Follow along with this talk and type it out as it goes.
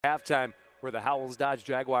Halftime where the Howells-Dodge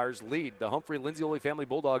Jaguars lead the Humphrey-Lindsay family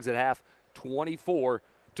Bulldogs at half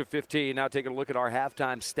 24-15. Now taking a look at our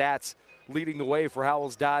halftime stats. Leading the way for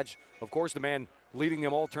Howells-Dodge, of course, the man leading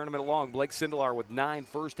them all tournament long, Blake Sindelar with 9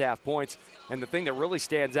 first-half points. And the thing that really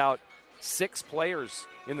stands out, 6 players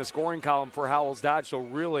in the scoring column for Howells-Dodge, so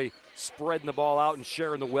really spreading the ball out and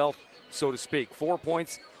sharing the wealth, so to speak. 4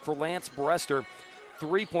 points for Lance Brester.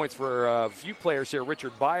 3 points for a few players here.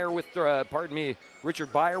 Richard Byer with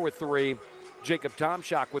 3, Jacob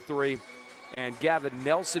Tomshock with 3, and Gavin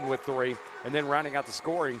Nelson with 3. And then rounding out the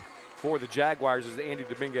scoring for the Jaguars is Andy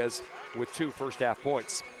Dominguez with 2 first-half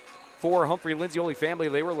points. For Humphrey-Lindsay family,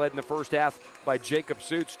 they were led in the first half by Jacob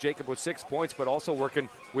Suits. Jacob with 6 points, but also working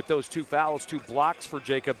with those 2 fouls, 2 blocks for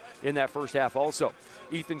Jacob in that first half also.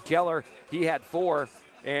 Ethan Keller, he had 4,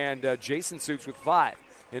 and Jason Suits with 5.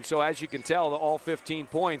 And so as you can tell, all 15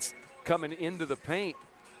 points coming into the paint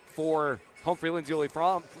for Humphrey-Lindsay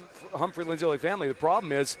family. The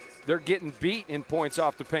problem is they're getting beat in points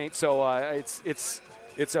off the paint. So it's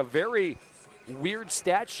a very weird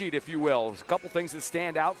stat sheet, if you will. There's a couple things that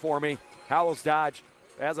stand out for me. Howells-Dodge,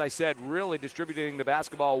 as I said, really distributing the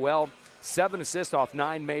basketball well. 7 assists off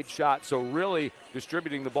 9 made shots. So really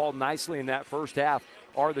distributing the ball nicely in that first half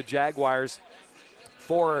are the Jaguars.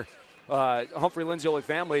 For Humphrey-Lindsay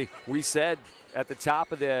family, we said at the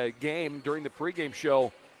top of the game during the pregame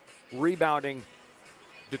show, rebounding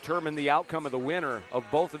determined the outcome of the winner of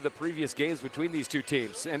both of the previous games between these two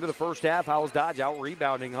teams. End of the first half, Howells-Dodge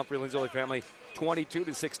out-rebounding Humphrey-Lindsay family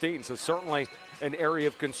 22-16. So certainly an area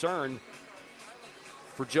of concern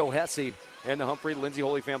for Joe Hesse and the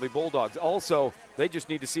Humphrey-Lindsay family Bulldogs. Also, they just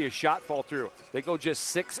need to see a shot fall through. They go just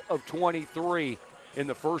 6 of 23 in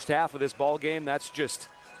the first half of this ball game. That's just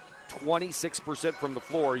 26% from the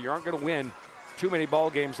floor. You aren't going to win too many ball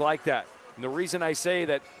games like that. And the reason I say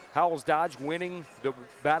that Howells-Dodge winning the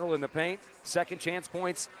battle in the paint, second chance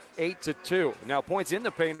points 8-2. Now points in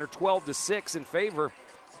the paint are 12-6 in favor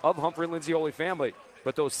of Humphrey-Lindsay family.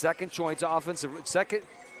 But those second chance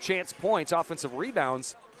points, offensive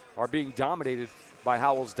rebounds, are being dominated by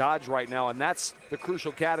Howells-Dodge right now. And that's the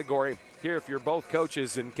crucial category here if you're both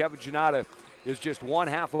coaches. And Kevin Giannata is just 1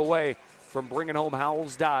 half away from bringing home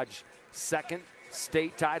Howells-Dodge second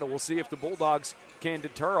state title. We'll see if the Bulldogs can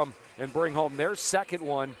deter them and bring home their second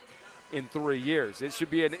one in 3 years. It should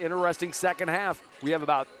be an interesting second half. We have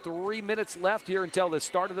about 3 minutes left here until the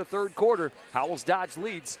start of the third quarter. Howells-Dodge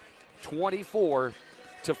leads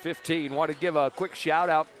 24-15. Want to give a quick shout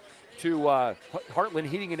out to Heartland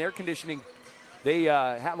Heating and Air Conditioning. They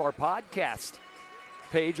have our podcast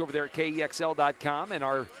page over there at KEXL.com, and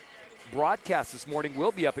our broadcast this morning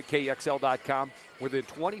will be up at KEXL.com within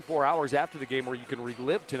 24 hours after the game, where you can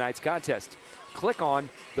relive tonight's contest. Click on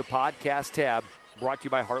the podcast tab, brought to you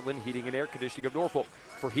by Heartland Heating and Air Conditioning of Norfolk.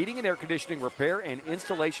 For heating and air conditioning repair and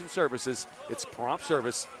installation services, it's prompt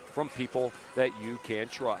service from people that you can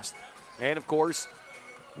trust. And, of course,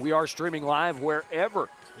 we are streaming live wherever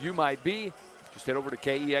you might be. Just head over to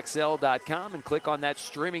KEXL.com and click on that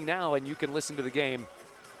streaming now, and you can listen to the game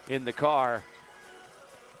in the car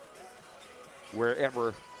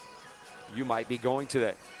wherever you might be going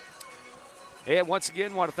today. And once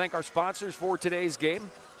again, want to thank our sponsors for today's game.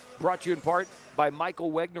 Brought to you in part by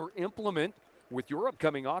Michael Wegner Implement. With your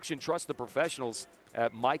upcoming auction, trust the professionals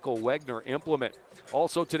at Michael Wegner Implement.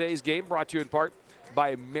 Also, today's game brought to you in part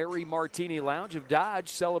by Mary Martini Lounge of Dodge.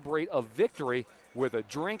 Celebrate a victory with a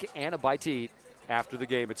drink and a bite to eat after the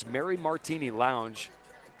game. It's Mary Martini Lounge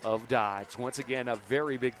of Dodge. Once again, a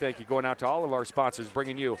very big thank you going out to all of our sponsors,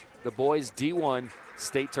 bringing you the boys D1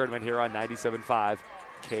 state tournament here on 97.5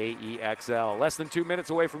 KEXL. Less than 2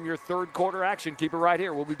 minutes away from your third quarter action. Keep it right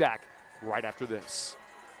here. We'll be back right after this.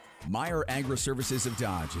 Meyer Agri-Services of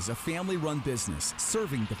Dodge is a family-run business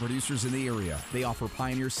serving the producers in the area. They offer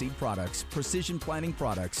Pioneer seed products, precision planting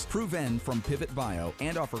products, Proven from Pivot Bio,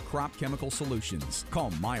 and offer crop chemical solutions.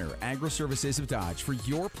 Call Meyer Agri-Services of Dodge for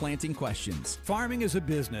your planting questions. Farming is a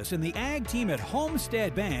business, and the ag team at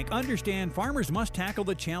Homestead Bank understand farmers must tackle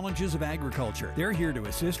the challenges of agriculture. They're here to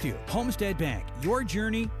assist you. Homestead Bank, your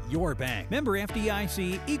journey, your bank. Member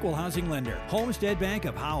FDIC, equal housing lender. Homestead Bank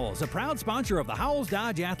of Howells, a proud sponsor of the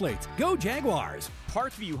Howells-Dodge Athletes. Go Jaguars!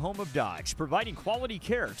 Parkview Home of Dodge, providing quality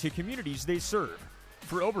care to communities they serve.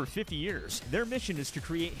 For over 50 years, their mission is to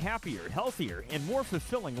create happier, healthier, and more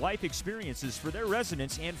fulfilling life experiences for their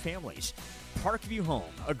residents and families. Parkview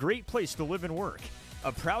Home, a great place to live and work.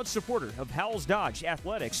 A proud supporter of Howells-Dodge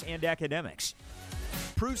athletics and academics.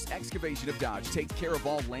 Pruce Excavation of Dodge takes care of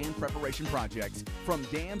all land preparation projects, from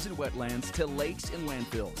dams and wetlands to lakes and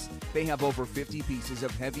landfills. They have over 50 pieces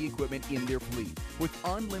of heavy equipment in their fleet with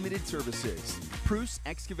unlimited services. Pruce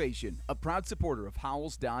Excavation, a proud supporter of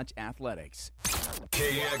Howells-Dodge Athletics.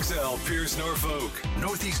 KXL Pierce, Norfolk,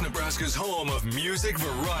 Northeast Nebraska's home of music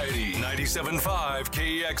variety. 97.5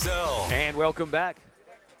 KXL. And welcome back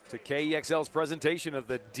to KXL's presentation of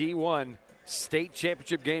the D1 State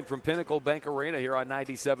Championship game from Pinnacle Bank Arena here on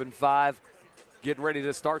 97.5. Getting ready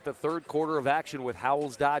to start the third quarter of action with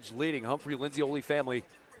Howells-Dodge leading Humphrey-LHF family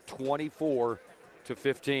 24-15.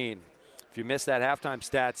 If you missed that halftime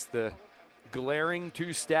stats, the glaring two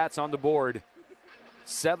stats on the board: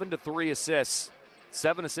 7 to 3 assists,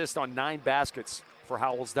 7 assists on 9 baskets for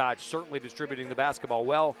Howells-Dodge, certainly distributing the basketball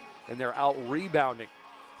well, and they're out rebounding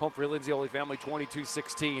Humphrey-LHF family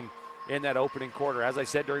 22-16 in that opening quarter. As I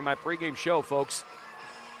said during my pregame show, folks,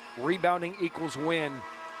 rebounding equals win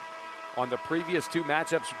on the previous two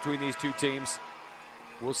matchups between these two teams.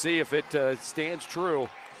 We'll see if it stands true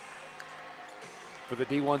for the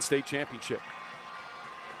D1 State Championship.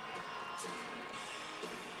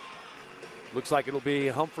 Looks like it'll be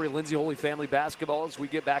Humphrey-LHF family basketball as we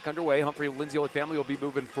get back underway. Humphrey-LHF family will be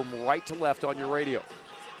moving from right to left on your radio.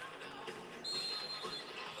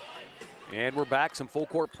 And we're back, some full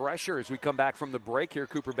court pressure as we come back from the break here.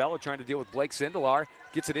 Cooper Beller trying to deal with Blake Sindelar.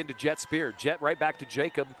 Gets it into Jet Spear. Jet right back to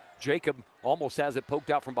Jacob. Jacob almost has it poked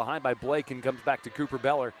out from behind by Blake and comes back to Cooper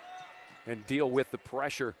Beller and deal with the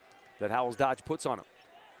pressure that Howells-Dodge puts on him.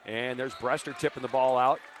 And there's Brester tipping the ball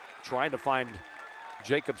out, trying to find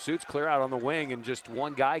Jacob Suits clear out on the wing, and just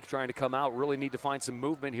one guy trying to come out. Really need to find some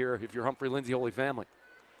movement here if you're Humphrey-LHF family.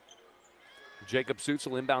 Jacob Suits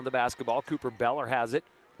will inbound the basketball. Cooper Beller has it,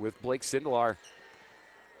 with Blake Sindelar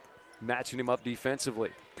matching him up defensively.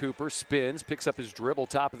 Cooper spins, picks up his dribble,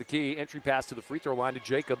 top of the key, entry pass to the free throw line to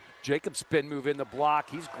Jacob. Jacob spin move in the block.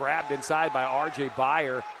 He's grabbed inside by R.J.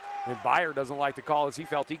 Byer, and Byer doesn't like the call as he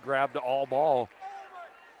felt he grabbed all ball.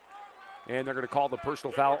 And they're going to call the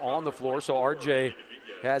personal foul on the floor, so R.J.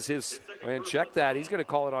 has his, and check that, he's going to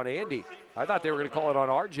call it on Andy. I thought they were going to call it on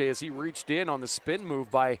R.J. as he reached in on the spin move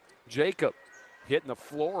by Jacob. Hitting the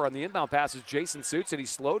floor on the inbound pass is Jason Suits, and he's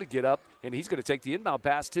slow to get up, and he's going to take the inbound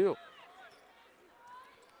pass too.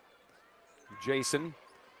 Jason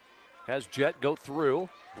has Jet go through.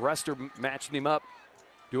 Brester matching him up,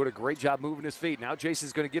 doing a great job moving his feet. Now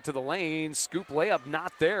Jason's going to get to the lane. Scoop layup,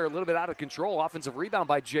 not there. A little bit out of control. Offensive rebound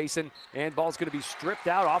by Jason, and ball's going to be stripped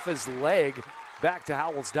out off his leg back to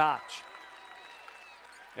Howells-Dodge.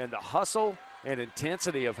 And the hustle and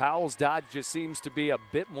intensity of Howells-Dodge just seems to be a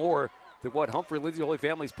bit more than what Humphrey-LHF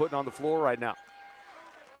family's putting on the floor right now.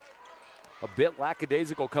 A bit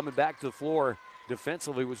lackadaisical coming back to the floor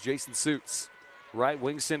defensively was Jason Suits. Right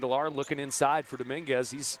wing Sindelar looking inside for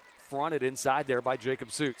Dominguez. He's fronted inside there by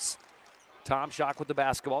Jacob Suits. Tom Schock with the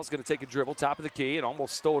basketball. Is going to take a dribble, top of the key, and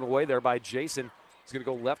almost stolen away there by Jason. He's going to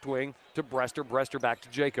go left wing to Brester. Brester back to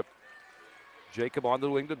Jacob. Jacob on the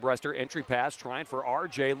wing to Brester. Entry pass, trying for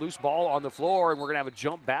RJ. Loose ball on the floor, and we're going to have a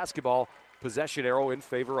jump basketball possession arrow in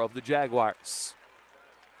favor of the Jaguars.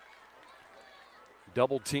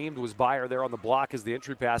 Double teamed was Byer there on the block as the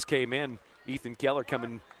entry pass came in. Ethan Keller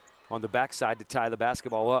coming on the backside to tie the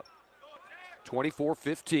basketball up.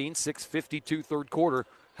 24-15, 6:52 third quarter.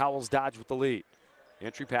 Howells-Dodge with the lead.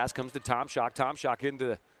 Entry pass comes to Tom Schock. Tom Schock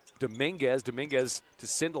into Dominguez. Dominguez to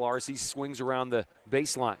Sindelar as he swings around the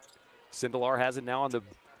baseline. Sindelar has it now on the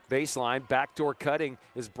baseline. Backdoor cutting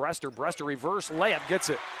is Brester. Brester reverse layup, gets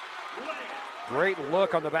it. Great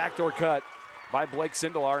look on the backdoor cut by Blake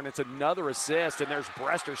Sindelar, and it's another assist, and there's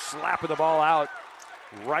Brester slapping the ball out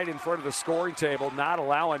right in front of the scoring table, not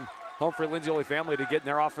allowing Humphrey-LHF family to get in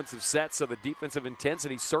their offensive set, so the defensive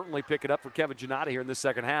intensity certainly pick it up for Kevin Giannotti here in the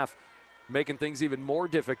second half, making things even more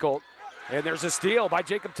difficult. And there's a steal by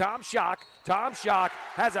Jacob Tom Schock. Tom Schock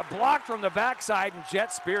has a block from the backside, and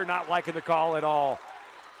Jet Spear not liking the call at all.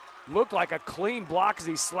 Looked like a clean block as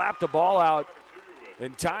he slapped the ball out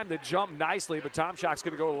and timed the jump nicely, but Tom Schock's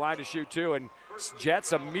going to go to the line to shoot too, and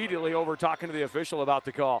Jet's immediately over talking to the official about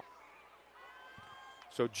the call.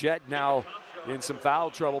 So Jet now in some foul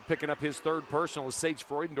trouble, picking up his third personal as Sage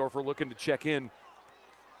Freudendorfer looking to check in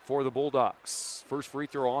for the Bulldogs. First free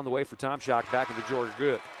throw on the way for Tom Schock, back in the Georgia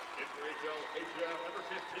good.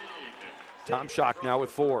 Tom Schock now with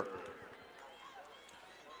 4.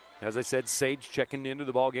 As I said, Sage checking into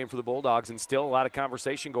the ball game for the Bulldogs, and still a lot of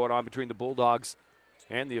conversation going on between the Bulldogs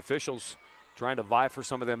and the officials trying to vie for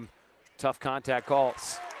some of them tough contact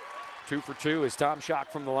calls. 2 for 2 is Tom Schock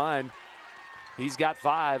from the line. He's got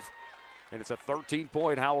 5. And it's a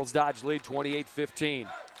 13-point Howells-Dodge lead, 28-15.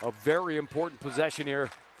 A very important possession here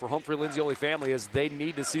for Humphrey-Lindsay family as they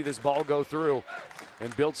need to see this ball go through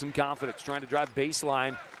and build some confidence. Trying to drive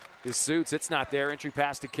baseline is Suits. It's not there. Entry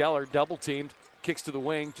pass to Keller. Double teamed. Kicks to the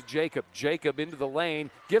wing to Jacob. Jacob into the lane.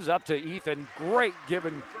 Gives up to Ethan. Great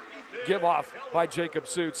give off by Jacob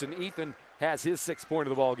Suits. And Ethan has his 6th point of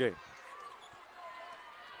the ball game.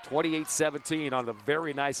 28-17 on a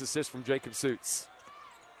very nice assist from Jacob Suits.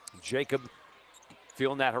 Jacob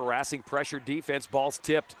feeling that harassing pressure defense. Ball's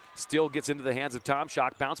tipped. Still gets into the hands of Tom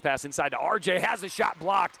Schock. Bounce pass inside to RJ. Has a shot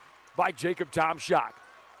blocked by Jacob Tom Schock.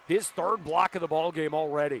 His 3rd block of the ball game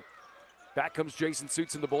already. Back comes Jason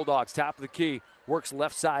Suits and the Bulldogs. Top of the key. Works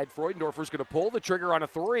left side. Freudendorfer's going to pull the trigger on a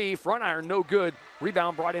 3. Front iron, no good.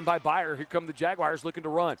 Rebound brought in by Byer. Here come the Jaguars looking to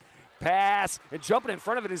run. Pass, and jumping in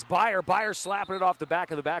front of it is Byer. Byer slapping it off the back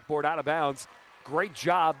of the backboard out of bounds. Great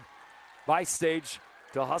job by Stage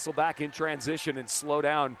to hustle back in transition and slow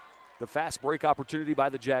down the fast break opportunity by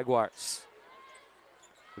the Jaguars.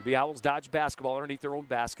 It'll be Howells-Dodge basketball underneath their own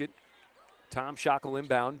basket. Tom Schock will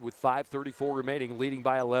inbound with 5:34 remaining, leading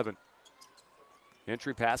by 11.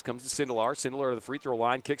 Entry pass comes to Sindelar. Sindelar to the free throw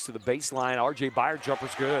line, kicks to the baseline. R.J. Byer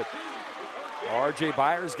jumper's good. R.J.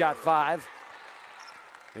 Byer's got 5.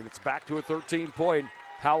 And it's back to a 13-point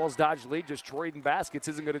Howells-Dodge lead. Just trading baskets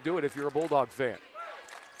isn't going to do it if you're a Bulldog fan.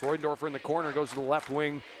 Freudendorfer in the corner goes to the left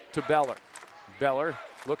wing to Beller. Beller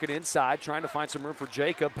looking inside, trying to find some room for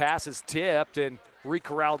Jacob. Pass is tipped and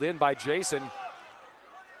re-corralled in by Jason.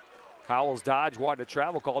 Howells-Dodge wanted a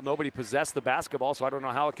travel call. Nobody possessed the basketball, so I don't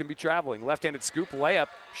know how it can be traveling. Left-handed scoop layup.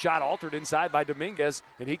 Shot altered inside by Dominguez,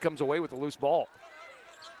 and he comes away with a loose ball.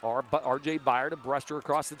 R.J. Byer to Brester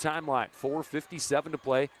across the timeline. 4:57 to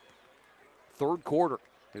play. 3rd quarter.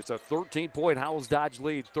 It's a 13-point Howells-Dodge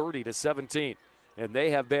lead, 30-17. And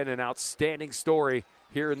they have been an outstanding story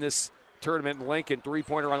here in this tournament in Lincoln.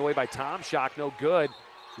 3-pointer on the way by Tom Schock, no good.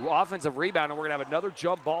 Offensive rebound, and we're going to have another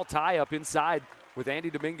jump ball tie-up inside with Andy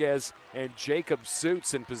Dominguez and Jacob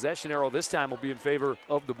Suits. And possession arrow this time will be in favor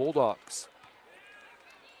of the Bulldogs.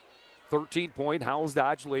 13-point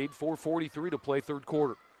Howells-Dodge lead, 4:43 to play 3rd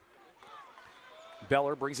quarter.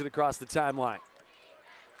 Beller brings it across the timeline.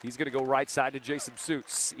 He's going to go right side to Jason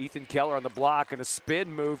Suits. Ethan Keller on the block and a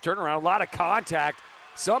spin move. Turnaround, a lot of contact.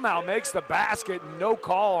 Somehow makes the basket. No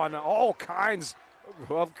call on all kinds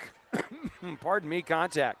of,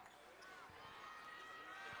 contact.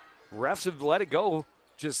 Refs have let it go.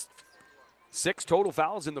 Just 6 total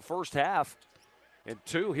fouls in the first half. And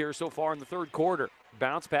 2 here so far in the 3rd quarter.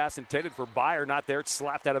 Bounce pass intended for Byer. Not there. It's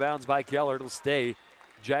slapped out of bounds by Keller. It'll stay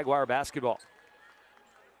Jaguar basketball.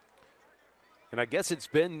 And I guess it's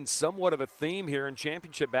been somewhat of a theme here in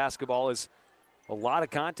championship basketball as a lot of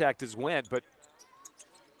contact has went, but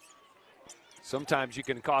sometimes you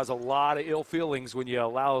can cause a lot of ill feelings when you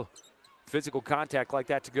allow physical contact like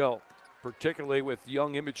that to go, particularly with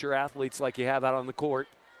young, immature athletes like you have out on the court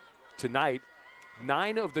tonight.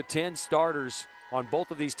 9 of the 10 starters on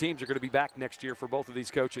both of these teams are going to be back next year for both of these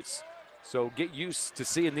coaches. So get used to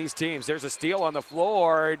seeing these teams. There's a steal on the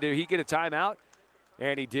floor. Did he get a timeout?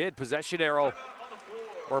 And he did. Possession arrow,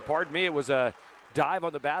 or pardon me, it was a dive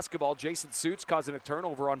on the basketball. Jason Suits causing a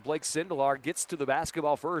turnover on Blake Sindelar. Gets to the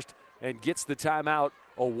basketball first and gets the timeout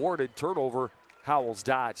awarded. Turnover,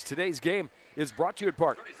 Howells-Dodge. Today's game is brought to you in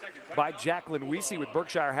part by Jacqueline Weesey with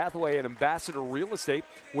Berkshire Hathaway and Ambassador Real Estate.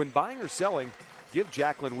 When buying or selling, give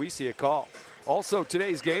Jacqueline Weesey a call. Also,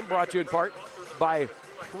 today's game brought to you in part by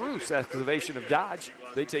Prus Excavation of Dodge.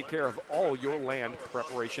 They take care of all your land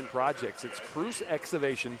preparation projects. It's Prus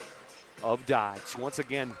Excavation of Dodge. Once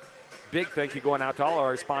again, big thank you going out to all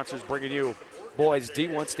our sponsors bringing you boys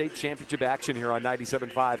D1 state championship action here on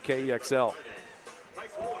 97.5 KEXL.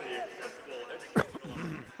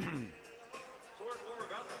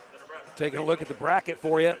 Taking a look at the bracket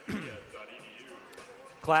for you.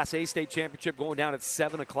 Class A state championship going down at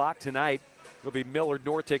 7 o'clock tonight. It'll be Millard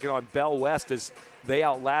North taking on Bell West as they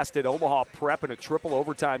outlasted Omaha Prep in a triple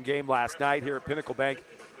overtime game last night here at Pinnacle Bank.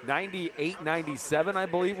 98-97, I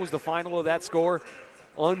believe, was the final of that score.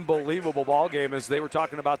 Unbelievable ball game, as they were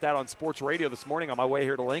talking about that on sports radio this morning on my way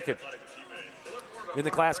here to Lincoln. In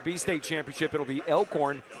the Class B state championship, it'll be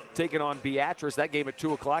Elkhorn taking on Beatrice. That game at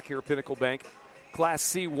 2 o'clock here at Pinnacle Bank. Class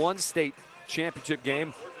C1 state championship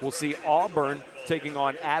game, we'll see Auburn taking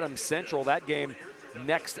on Adams Central. That game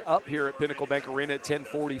next up here at Pinnacle Bank Arena at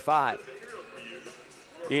 10:45.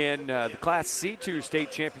 In the Class C2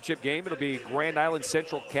 state championship game, it'll be Grand Island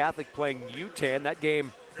Central Catholic playing UTAN. That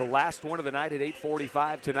game, the last one of the night at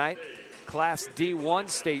 8:45 tonight. Class D1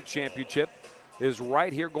 state championship is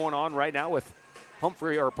right here going on right now with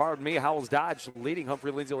Howells-Dodge leading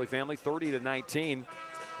Humphrey-Lindsay family 30-19.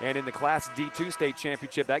 And in the Class D2 state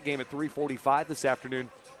championship, that game at 3:45 this afternoon,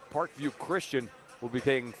 Parkview Christian will be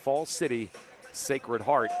playing Fall City Sacred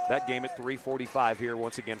Heart. That game at 3:45 here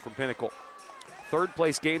once again from Pinnacle. Third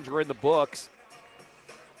place games are in the books.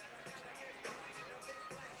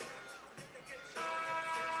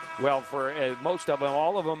 Well, for most of them,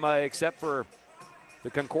 all of them except for the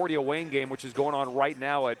Concordia Wayne game, which is going on right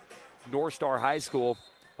now at North Star High School.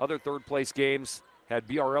 Other third place games had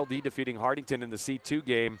BRLD defeating Hardington in the C2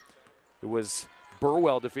 game. It was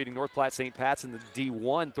Burwell defeating North Platte St. Pat's in the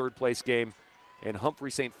D1 third place game, and Humphrey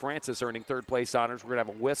St. Francis earning third place honors. We're going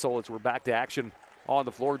to have a whistle as we're back to action on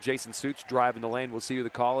the floor. Jason Suits driving the lane. We'll see who the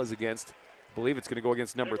call is against. I believe it's going to go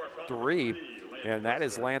against number 3, and that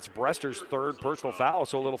is Lance Brester's third personal foul.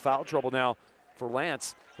 So a little foul trouble now for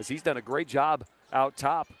Lance as he's done a great job out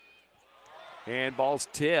top. And ball's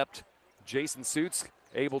tipped. Jason Suits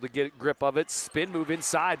able to get grip of it. Spin move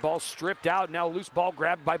inside. Ball stripped out. Now loose ball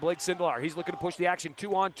grabbed by Blake Sindelar. He's looking to push the action.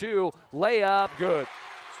 2-on-2. Layup. Good.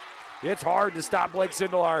 It's hard to stop Blake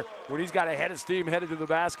Sindelar when he's got a head of steam headed to the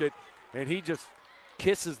basket, and he just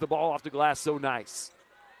kisses the ball off the glass so nice.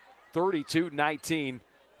 32-19.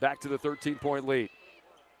 Back to the 13-point lead.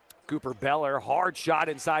 Cooper Beller, hard shot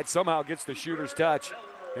inside, somehow gets the shooter's touch.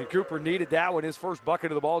 And Cooper needed that one. His first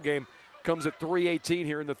bucket of the ball game comes at 3:18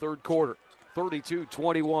 here in the third quarter.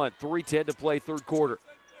 32-21, 3:10 to play third quarter.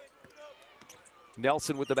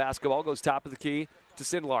 Nelson with the basketball, goes top of the key to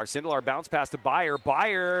Sindelar. Sindelar bounce pass to Byer.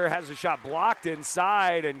 Byer has a shot blocked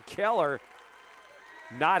inside, and Keller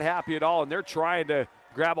not happy at all. And they're trying to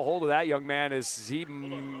grab a hold of that young man as he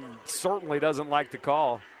certainly doesn't like the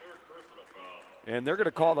call. And they're going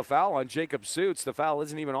to call the foul on Jacob Suits. The foul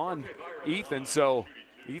isn't even on Ethan, so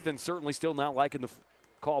Ethan certainly still not liking the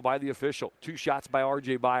call by the official. 2 shots by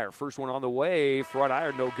R.J. Byer. First one on the way, front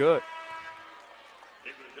iron, no good.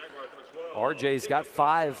 R.J.'s got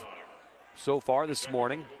 5 so far this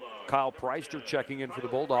morning. Kyle Preister checking in for the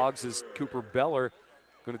Bulldogs as Cooper Beller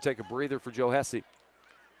going to take a breather for Joe Hesse.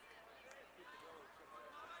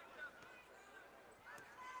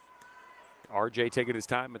 RJ taking his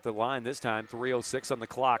time at the line this time. 3:06 on the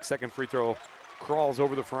clock. Second free throw crawls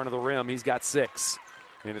over the front of the rim. He's got 6.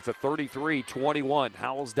 And it's a 33-21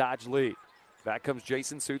 Howells-Dodge lead. Back comes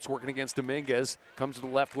Jason Suits working against Dominguez. Comes to the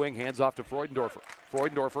left wing, hands off to Freudendorfer.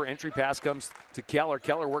 Freudendorfer, entry pass comes to Keller.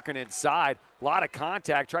 Keller working inside. A lot of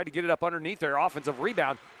contact. Tried to get it up underneath there. Offensive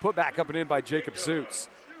rebound. Put back up and in by Jacob Suits.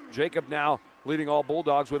 Jacob now leading all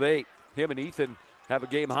Bulldogs with 8. Him and Ethan have a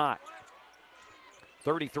game high.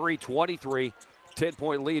 33-23,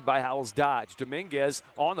 10-point lead by Howells-Dodge. Dominguez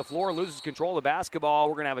on the floor, loses control of the basketball.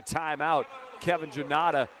 We're going to have a timeout. Kevin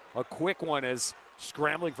Janata, a quick one as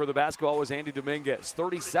scrambling for the basketball was Andy Dominguez.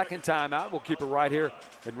 32nd timeout. We'll keep it right here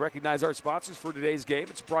and recognize our sponsors for today's game.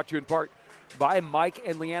 It's brought to you in part by Mike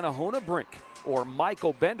and Leanna Honabrink, or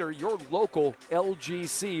Michael Bender, your local LG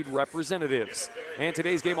Seed representatives. And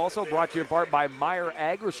today's game also brought to you in part by Meyer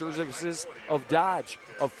Agri-Services of Dodge,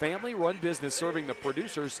 a family-run business serving the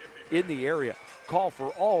producers in the area. Call for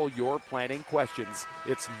all your planning questions.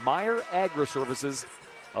 It's Meyer Agri-Services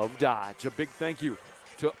of Dodge. A big thank you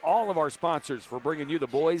to all of our sponsors for bringing you the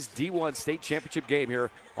boys D1 state championship game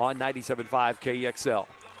here on 97.5 KEXL.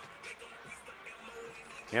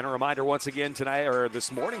 And a reminder once again tonight, or this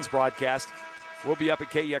morning's broadcast, will be up at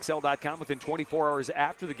KEXL.com within 24 hours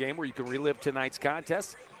after the game, where you can relive tonight's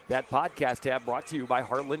contest. That podcast tab brought to you by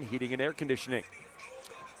Heartland Heating and Air Conditioning.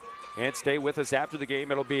 And stay with us after the game.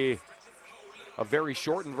 It'll be a very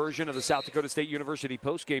shortened version of the South Dakota State University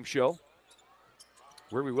postgame show,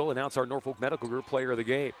 where we will announce our Norfolk Medical Group player of the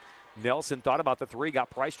game. Nelson thought about the 3, got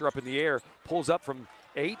Preister up in the air, pulls up from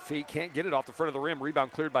 8 feet, can't get it off the front of the rim.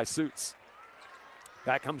 Rebound cleared by Suits.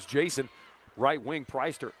 Back comes Jason, right wing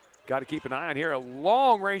Preister. Got to keep an eye on here. A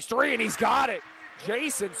long-range 3, and he's got it.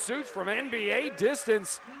 Jason Suits from NBA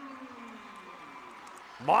distance.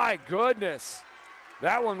 My goodness.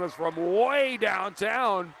 That one was from way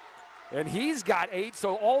downtown, and he's got 8.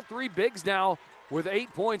 So all 3 bigs now with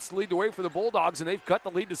 8 points to lead the way for the Bulldogs, and they've cut the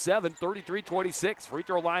lead to 7, 33-26. Free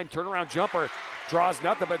throw line, turnaround jumper. Draws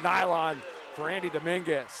nothing but nylon for Andy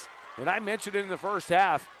Dominguez. And I mentioned it in the first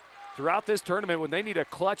half. Throughout this tournament, when they need a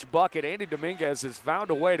clutch bucket, Andy Dominguez has found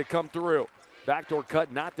a way to come through. Backdoor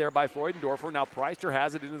cut not there by Freudendorfer. Now Preister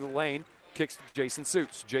has it into the lane. Kicks to Jason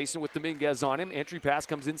Suits. Jason with Dominguez on him. Entry pass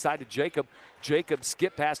comes inside to Jacob. Jacob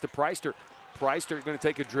skip pass to Preister. Preister going to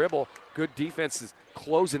take a dribble. Good defense is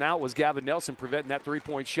closing out was Gavin Nelson, preventing that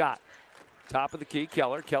 3-point shot. Top of the key,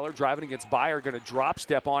 Keller. Keller driving against Byer. Going to drop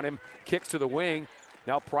step on him. Kicks to the wing.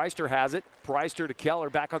 Now Preister has it. Preister to Keller,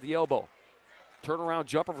 back on the elbow. Turnaround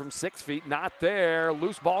jumper from 6 feet, not there.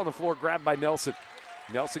 Loose ball on the floor, grabbed by Nelson.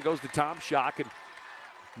 Nelson goes to Tom Schock, and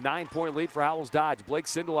 9-point lead for Howells-Dodge. Blake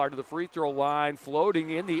Sindelar to the free throw line, floating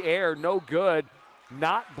in the air, no good.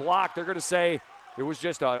 Not blocked. They're going to say it was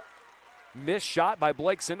just a missed shot by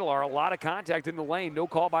Blake Sindelar. A lot of contact in the lane, no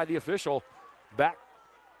call by the official. Back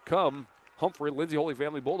come Humphrey-Lindsay Holy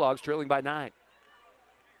Family Bulldogs, trailing by 9.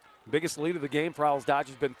 Biggest lead of the game for Howells-Dodge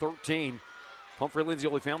has been 13. Humphrey-Lindsay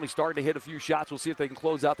Holy Family starting to hit a few shots. We'll see if they can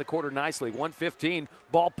close out the quarter nicely. 1:15,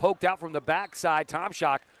 ball poked out from the backside. Tom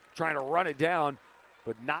Schock trying to run it down,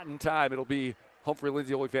 but not in time. It'll be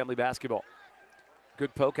Humphrey-Lindsay Holy Family basketball.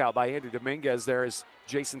 Good poke out by Andy Dominguez there as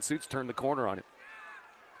Jason Suits turned the corner on it.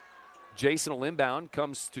 Jason will inbound,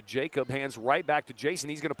 comes to Jacob, hands right back to Jason.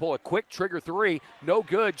 He's going to pull a quick trigger three. No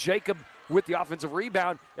good. Jacob with the offensive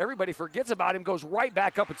rebound. Everybody forgets about him, goes right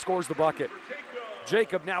back up and scores the bucket.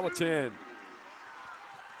 Jacob now with 10.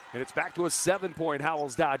 And it's back to a 7-point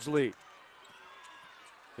Howells-Dodge lead.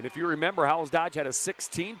 And if you remember, Howells-Dodge had a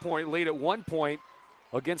 16-point lead at one point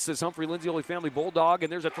against this Humphrey-Lindsay Holy Family Bulldog.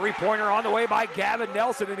 And there's a three-pointer on the way by Gavin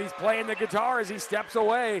Nelson, and he's playing the guitar as he steps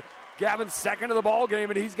away. Gavin's second of the ball game,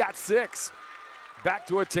 and he's got 6. Back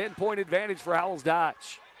to a 10-point advantage for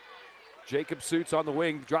Howells-Dodge. Jacob Suits on the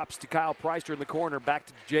wing, drops to Kyle Preister in the corner. Back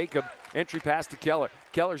to Jacob. Entry pass to Keller.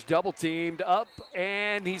 Keller's double-teamed up,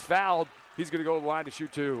 and he's fouled. He's going to go to the line to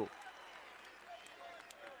shoot 2.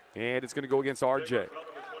 And it's going to go against RJ.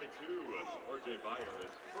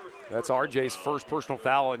 That's RJ's first personal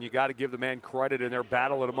foul, and you got to give the man credit in their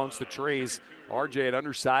battle amongst the trees. RJ, an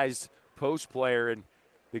undersized post player, and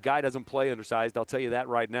the guy doesn't play undersized, I'll tell you that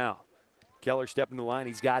right now. Keller stepping the line,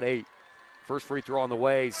 he's got 8. First free throw on the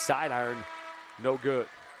way, side iron, no good.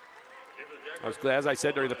 As I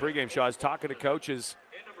said during the pregame show, I was talking to coaches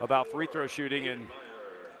about free throw shooting and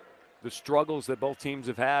the struggles that both teams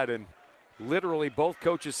have had, and literally both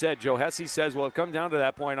coaches said, Joe Hesse says, well, it comes down to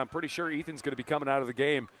that point, I'm pretty sure Ethan's going to be coming out of the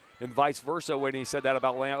game, and vice versa. When he said that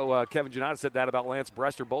about Kevin Janata said that about Lance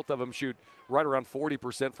Brester. Both of them shoot right around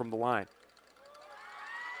 40% from the line.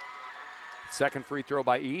 Second free throw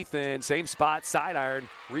by Ethan, same spot, side iron,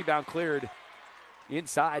 rebound cleared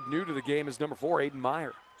inside. New to the game is number 4, Aiden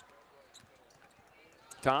Meyer.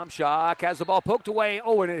 Tom Schock has the ball poked away.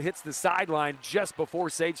 Oh, and it hits the sideline just before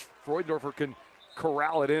Sage Freudendorfer can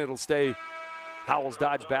corral it in. It'll stay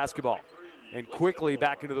Howells-Dodge basketball. And quickly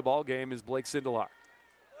back into the ball game is Blake Sindelar.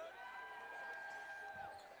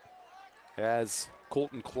 As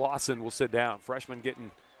Colton Clausen will sit down. Freshman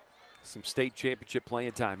getting some state championship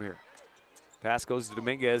playing time here. Pass goes to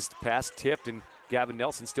Dominguez. Pass tipped, and Gavin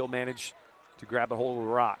Nelson still managed to grab a hold of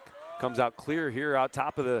the rock. Comes out clear here out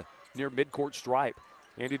top of the near midcourt stripe.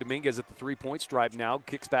 Andy Dominguez at the three-point stripe now.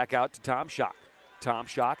 Kicks back out to Tom Schock. Tom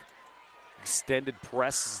Schock, extended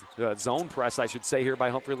press, zone press, I should say, here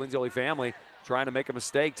by Humphrey-Lindsay Holy Family. Trying to make a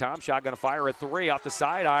mistake. Tom Schock going to fire a 3 off the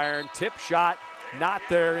side iron. Tip shot, not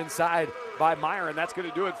there inside by Meyer, and that's going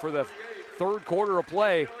to do it for the third quarter of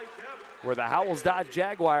play, where the Howells-Dodge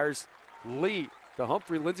Jaguars lead the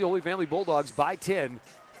Humphrey-Lindsay Holy Family Bulldogs by 10,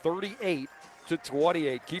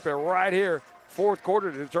 38-28. Keep it right here. Fourth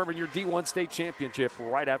quarter to determine your D1 state championship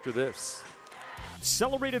right after this.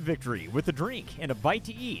 Celebrate a victory with a drink and a bite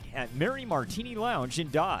to eat at Mary Martini Lounge in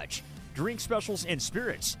Dodge. Drink specials and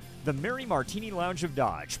spirits. The Mary Martini Lounge of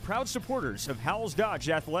Dodge, proud supporters of Howells-Dodge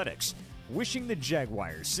Athletics, wishing the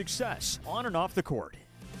Jaguars success on and off the court.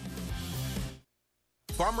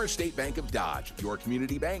 Farmers State Bank of Dodge, your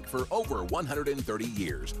community bank for over 130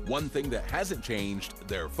 years. One thing that hasn't changed,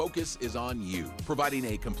 their focus is on you, providing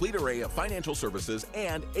a complete array of financial services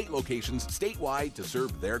and 8 locations statewide to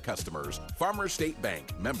serve their customers. Farmers State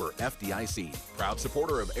Bank, member FDIC, proud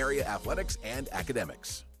supporter of area athletics and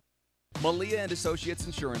academics. Malia and Associates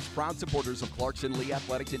Insurance, proud supporters of Clarkson Lee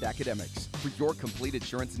Athletics and Academics. For your complete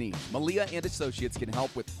insurance needs, Malia and Associates can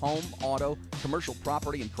help with home, auto, commercial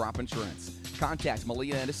property, and crop insurance. Contact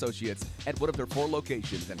Malia and Associates at one of their 4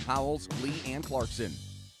 locations in Howells, Lee, and Clarkson.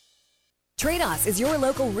 Trados is your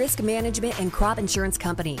local risk management and crop insurance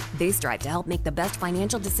company. They strive to help make the best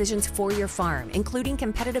financial decisions for your farm, including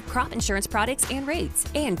competitive crop insurance products and rates,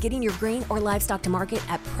 and getting your grain or livestock to market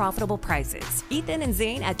at profitable prices. Ethan and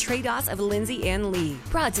Zane at Trados of Lindsay and Lee,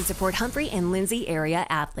 proud to support Humphrey and Lindsay area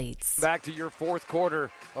athletes. Back to your fourth quarter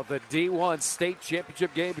of the D1 state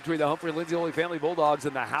championship game between the Humphrey-Lindsay Holy Family Bulldogs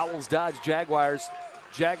and the Howells-Dodge Jaguars.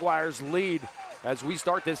 Jaguars lead as we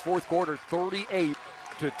start this fourth quarter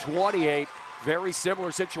 38-28. Very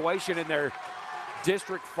similar situation in their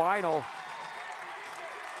district final.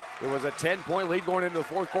 It was a 10-point lead going into the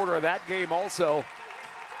fourth quarter of that game also.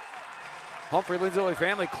 Humphrey-Lindsay Holy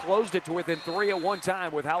Family closed it to within 3 at one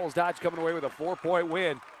time, with Howells-Dodge coming away with a 4-point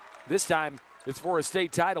win. This time it's for a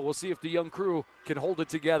state title. We'll see if the young crew can hold it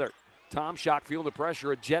together. Tom Schock feeling the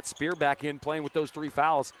pressure. A jet spear back in, playing with those 3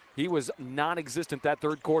 fouls. He was non-existent that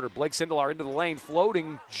third quarter. Blake Sindelar into the lane,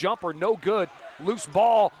 floating jumper, no good. Loose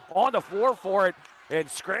ball on the floor for it,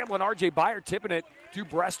 and scrambling R.J. Byer, tipping it to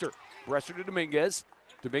Brester. Brester to Dominguez.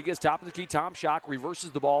 Dominguez top of the key. Tom Schock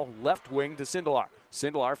reverses the ball, left wing to Sindelar.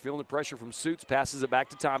 Sindelar feeling the pressure from Suits, passes it back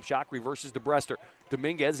to Tom Schock, reverses to Brester.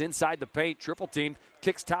 Dominguez inside the paint, triple team,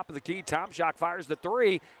 kicks top of the key. Tom Schock fires the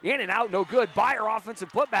 3, in and out, no good. Byer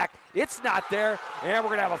offensive putback, it's not there, and we're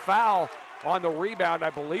going to have a foul on the rebound.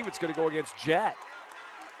 I believe it's going to go against Jet.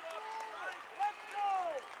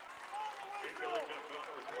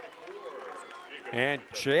 And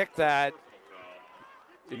check that.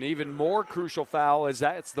 An even more crucial foul is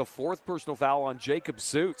that it's the 4th personal foul on Jacob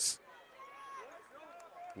Suits.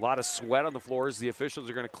 A lot of sweat on the floor as the officials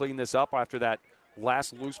are going to clean this up after that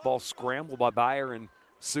last loose ball scramble by Byer and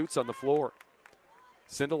Suits on the floor.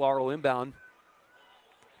 Sindelar will inbound.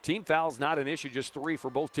 Team foul's not an issue, just 3 for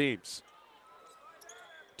both teams.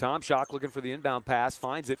 Tom Schock looking for the inbound pass,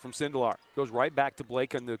 finds it from Sindelar. Goes right back to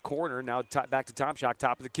Blake in the corner, now back to Tom Schock,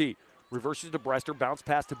 top of the key. Reverses to Brester, bounce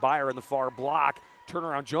pass to Byer in the far block.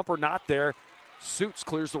 Turnaround jumper not there. Suits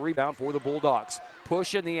clears the rebound for the Bulldogs.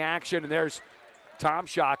 Pushing the action, and there's Tom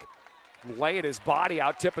Schock laying his body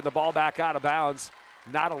out, tipping the ball back out of bounds,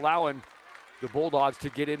 not allowing the Bulldogs to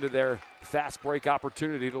get into their fast break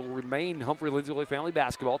opportunity. It'll remain Humphrey-Lindsay Holy Family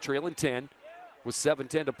basketball, trailing 10 with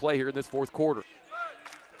 7:10 to play here in this 4th quarter.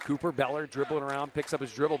 Cooper Beller dribbling around, picks up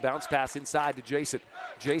his dribble, bounce pass inside to Jason.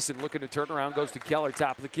 Jason looking to turn around, goes to Keller,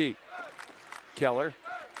 top of the key. Keller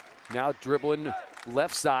now dribbling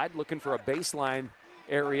left side, looking for a baseline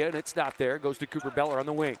area, and it's not there. Goes to Cooper Beller on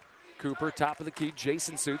the wing. Cooper, top of the key.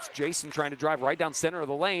 Jason Suits. Jason trying to drive right down center of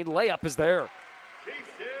the lane. Layup is there.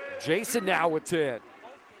 Jason now with 10.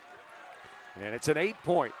 And it's an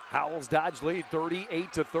 8-point Howells-Dodge lead,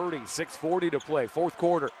 38-30. 6:40 to play. 4th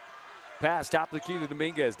quarter. Pass, top of the key to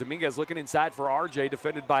Dominguez. Dominguez looking inside for RJ,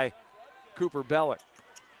 defended by Cooper Beller.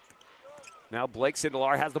 Now Blake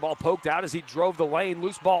Sindelar has the ball poked out as he drove the lane.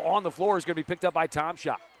 Loose ball on the floor is going to be picked up by Tom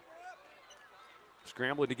Schock.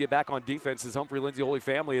 Scrambling to get back on defense as Humphrey-Lindsay Holy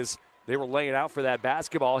Family as they were laying out for that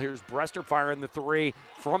basketball. Here's Brester firing the 3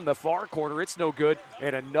 from the far corner. It's no good.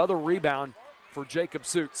 And another rebound for Jacob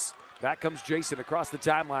Suits. Back comes Jason across the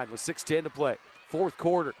timeline with 6:10 to play. 4th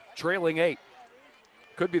quarter, trailing 8.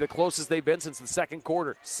 Could be the closest they've been since the 2nd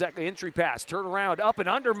quarter. Second entry pass, turn around, up and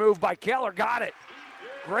under move by Keller. Got it.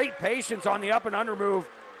 Great patience on the up and under move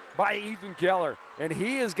by Ethan Keller. And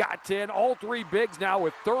he has got 10. All 3 bigs now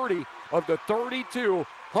with 30 of the 32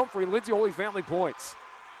 Humphrey-Lindsay Holy Family points.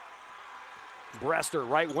 Brester,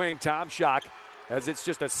 right wing, Tom Schock, as it's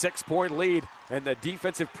just a 6-point lead, and the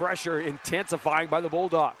defensive pressure intensifying by the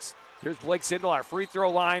Bulldogs. Here's Blake Sindelar, free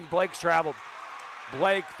throw line. Blake's traveled.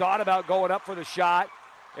 Blake thought about going up for the shot,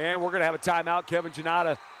 and we're going to have a timeout. Kevin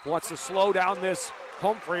Janata wants to slow down this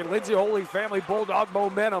Humphrey-Lindsay Holy Family Bulldog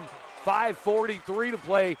momentum. 5:43 to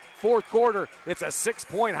play, 4th quarter. It's a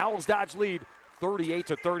 6-point Howells-Dodge lead,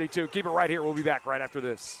 38-32. Keep it right here. We'll be back right after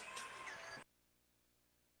this.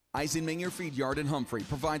 Eisenmenger Feed Yard in Humphrey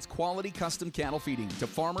provides quality custom cattle feeding to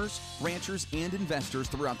farmers, ranchers, and investors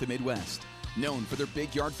throughout the Midwest. Known for their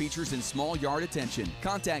big yard features and small yard attention,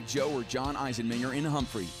 contact Joe or John Eisenmenger in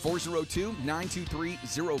Humphrey,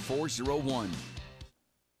 402-923-0401.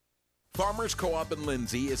 Farmers Co-op in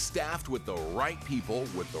Lindsay is staffed with the right people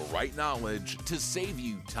with the right knowledge to save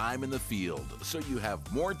you time in the field so you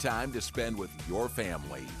have more time to spend with your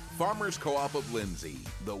family. Farmers Co-op of Lindsay,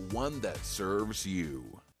 the one that serves you.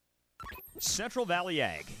 Central Valley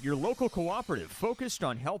Ag, your local cooperative focused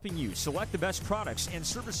on helping you select the best products and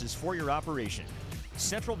services for your operation.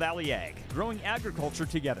 Central Valley Ag, growing agriculture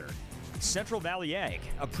together. Central Valley Ag,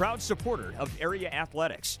 a proud supporter of area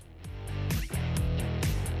athletics.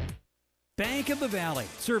 Bank of the Valley,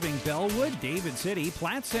 serving Bellwood, David City,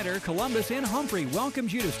 Platte Center, Columbus, and Humphrey,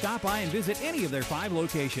 welcomes you to stop by and visit any of their 5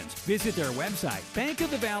 locations. Visit their website,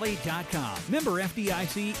 bankofthevalley.com. Member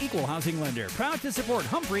FDIC, equal housing lender. Proud to support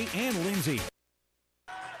Humphrey and Lindsay.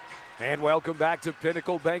 And welcome back to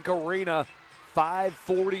Pinnacle Bank Arena.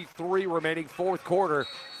 5:43 remaining, 4th quarter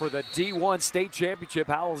for the D1 State Championship.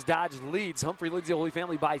 Howells-Dodge leads Humphrey-Lindsay Holy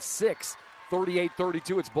Family by 6,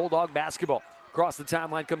 38-32. It's Bulldog basketball. Across the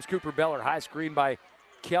timeline comes Cooper Beller. High screen by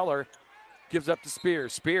Keller. Gives up to Spear.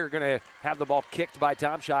 Spear going to have the ball kicked by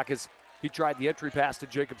Tom Schock as he tried the entry pass to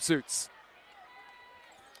Jacob Suits.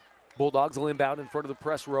 Bulldogs will inbound in front of the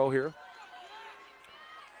press row here.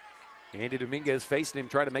 Andy Dominguez facing him,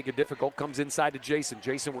 trying to make it difficult, comes inside to Jason.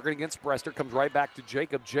 Jason working against Brester, comes right back to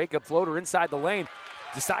Jacob. Jacob, floater inside the lane.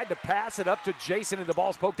 Decide to pass it up to Jason, and the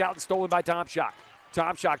ball's poked out and stolen by Tom Schock.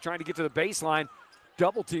 Tom Schock trying to get to the baseline.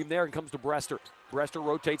 Double team there and comes to Brester. Brester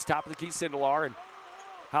rotates top of the key, Sindelar, and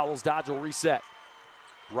Howells-Dodge will reset.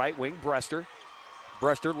 Right wing, Brester.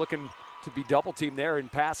 Brester looking to be double team there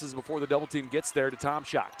and passes before the double team gets there to Tom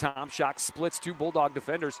Schock. Tom Schock splits two Bulldog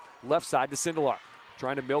defenders, left side to Sindelar.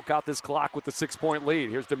 Trying to milk out this clock with the 6-point lead.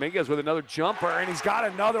 Here's Dominguez with another jumper, and he's got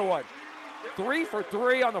another one. 3 for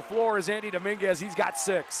 3 on the floor is Andy Dominguez. He's got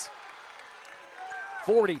 6.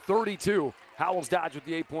 40-32. Howells-Dodge with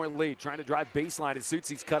the 8-point lead. Trying to drive baseline. As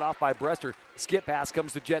He's cut off by Brester. Skip pass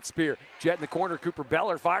comes to Jet Spear. Jet in the corner. Cooper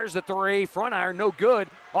Beller fires the 3. Front iron, no good.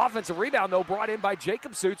 Offensive rebound, though, brought in by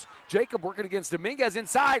Jacob Suits. Jacob working against Dominguez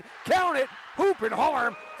inside. Count it. Hoop and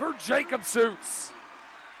harm for Jacob Suits.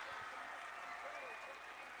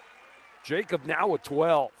 Jacob now with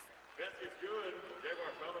 12.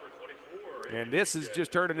 And this is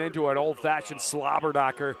just turning into an old-fashioned slobber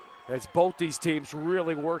knocker as both these teams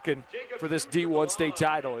really working for this D1 state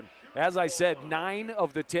title. And as I said, 9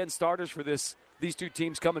 of the 10 starters for these two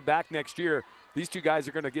teams coming back next year. These two guys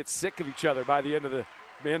are going to get sick of each other by the end of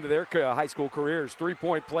their high school careers.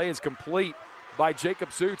 3-point play is complete by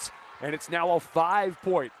Jacob Suits, and it's now a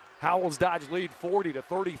 5-point Howells-Dodge lead,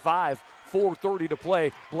 40-35. 4:30 to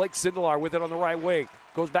play. Blake Sindelar with it on the right wing.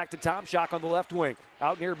 Goes back to Tom Schock on the left wing.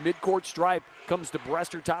 Out near midcourt stripe. Comes to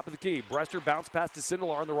Brester, top of the key. Brester bounce pass to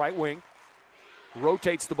Sindelar on the right wing.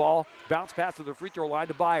 Rotates the ball. Bounce pass to the free throw line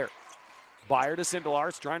to Byer. Byer to Sindelar.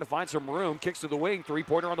 Is trying to find some room. Kicks to the wing.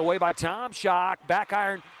 3-pointer on the way by Tom Schock. Back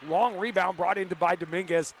iron. Long rebound brought in by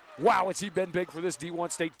Dominguez. Wow, has he been big for this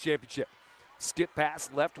D1 state championship. Skip pass,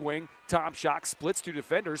 left wing. Tom Schock splits two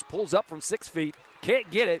defenders. Pulls up from 6 feet. Can't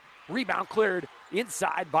get it. Rebound cleared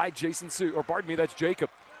inside by that's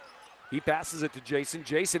Jacob. He passes it to Jason.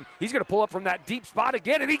 Jason, he's going to pull up from that deep spot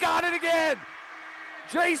again, and he got it again.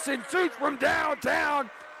 Jason Suits from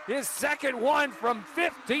downtown. His second one from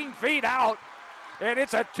 15 feet out. And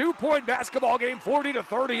it's a 2-point basketball game,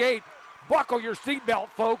 40-38. Buckle your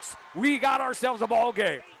seatbelt, folks. We got ourselves a ball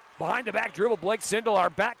game. Behind the back dribble, Blake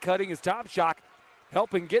Sindelar. Back cutting is Tom Schock.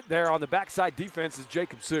 Helping get there on the backside defense is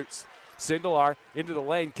Jacob Suits. Sindelar into the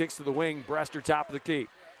lane, kicks to the wing. Brester top of the key.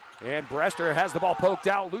 And Brester has the ball poked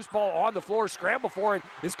out. Loose ball on the floor. Scramble for it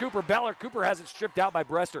is Cooper Beller. Cooper has it stripped out by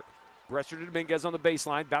Brester. Brester to Dominguez on the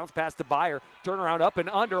baseline. Bounce pass to Byer. Turnaround up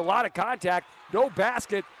and under. A lot of contact. No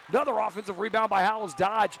basket. Another offensive rebound by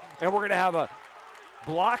Howells-Dodge. And we're going to have a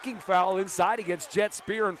blocking foul inside against Jet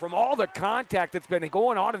Spear. And from all the contact that's been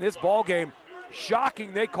going on in this ball game,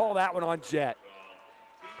 shocking they call that one on Jet.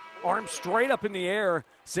 Arm straight up in the air.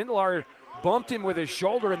 Sindelar bumped him with his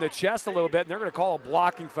shoulder in the chest a little bit, and they're going to call a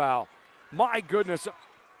blocking foul. My goodness,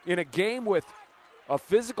 in a game with a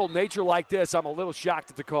physical nature like this, I'm a little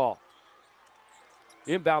shocked at the call.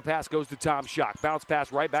 Inbound pass goes to Tom Schock. Bounce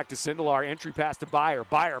pass right back to Sindelar. Entry pass to Byer.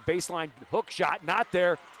 Byer, baseline hook shot, not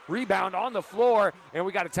there. Rebound on the floor, and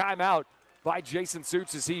we got a timeout by Jason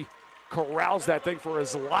Suits as he corrals that thing for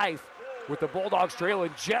his life with the Bulldogs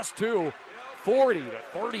trailing just 2.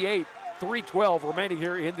 40-38, 3:12 remaining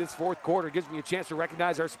here in this fourth quarter. Gives me a chance to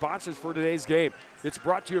recognize our sponsors for today's game. It's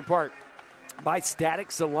brought to you in part by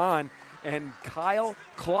Static Salon and Kyle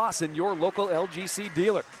Clausen, your local LGC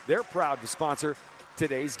dealer. They're proud to sponsor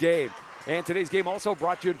today's game. And today's game also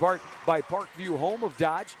brought to you in part by Parkview Home of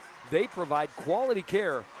Dodge. They provide quality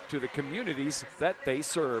care to the communities that they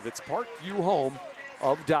serve. It's Parkview Home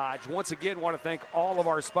of Dodge. Once again, want to thank all of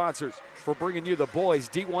our sponsors for bringing you the boys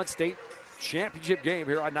D1 State Championship game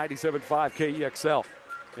here on 97.5 KEXL.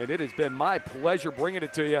 And it has been my pleasure bringing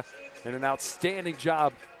it to you, and an outstanding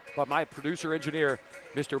job by my producer engineer,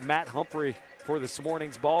 Mr. Matt Humphrey, for this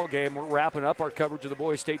morning's ball game. We're wrapping up our coverage of the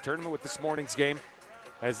boys state tournament with this morning's game,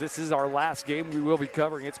 as this is our last game we will be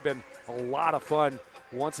covering. It's been a lot of fun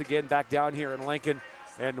once again back down here in Lincoln.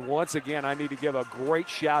 And once again, I need to give a great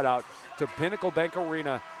shout out to Pinnacle Bank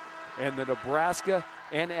Arena and the Nebraska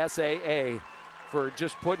NSAA for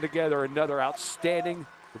just putting together another outstanding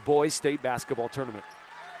boys state basketball tournament.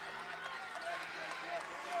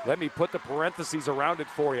 Let me put the parentheses around it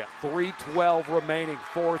for you. 3:12 remaining,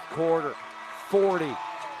 fourth quarter.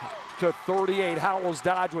 40-38.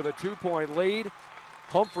 Howells-Dodge with a 2-point lead.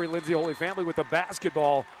 Humphrey-Lindsay Holy Family with the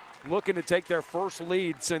basketball, looking to take their first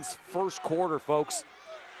lead since first quarter, folks.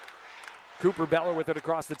 Cooper Beller with it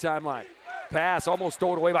across the timeline. Pass almost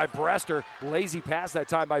stolen away by Brester. Lazy pass that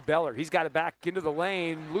time by Beller. He's got it back into the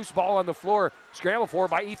lane. Loose ball on the floor. Scramble for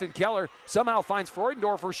by Ethan Keller. Somehow finds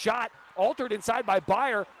Freudendorfer. Shot altered inside by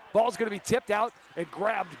Byer. Ball's going to be tipped out and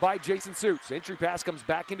grabbed by Jason Suits. Entry pass comes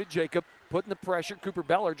back into Jacob, putting the pressure. Cooper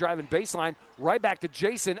Beller driving baseline, right back to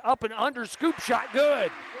Jason, up and under, scoop shot,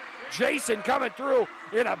 good. Jason coming through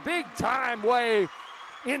in a big-time way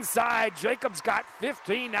inside. Jacob's got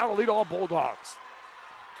 15 now to lead all Bulldogs.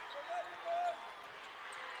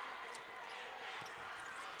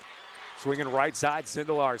 Swinging right side,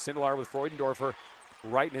 Sindelar. Sindelar with Freudendorfer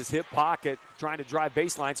right in his hip pocket, trying to drive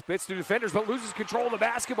baseline, spits through defenders, but loses control of the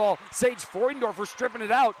basketball. Sage Freudendorfer stripping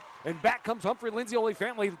it out, and back comes Humphrey-Lindsay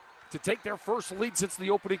family to take their first lead since the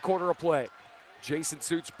opening quarter of play. Jason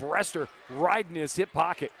Suits, Brester, right in his hip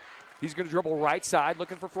pocket. He's going to dribble right side,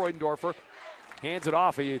 looking for Freudendorfer. Hands it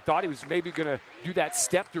off. He thought he was maybe going to do that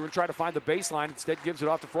step through and try to find the baseline. Instead, gives it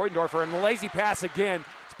off to Freudendorfer, and the lazy pass again.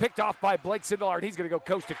 It's picked off by Blake Sindelar, and he's going to go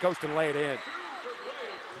coast to coast and lay it in.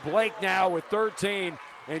 Blake now with 13,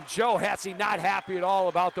 and Joe Hesse not happy at all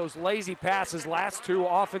about those lazy passes. Last two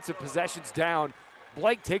offensive possessions down.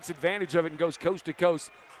 Blake takes advantage of it and goes coast to coast.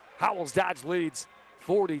 Howells-Dodge leads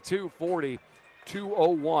 42-40,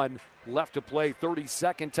 2:01 left to play.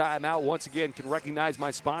 32nd timeout. Once again, can recognize my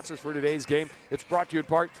sponsors for today's game. It's brought to you in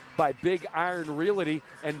part by Big Iron Realty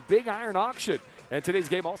and Big Iron Auction. And today's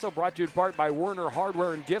game also brought to you in part by Werner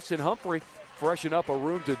Hardware and Gifts in Humphrey. Freshen up a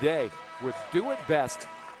room today with Do It Best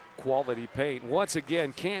quality paint. Once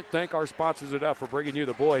again, can't thank our sponsors enough for bringing you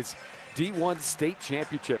the boys' D1 state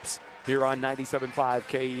championships here on 97.5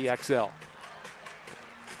 KEXL.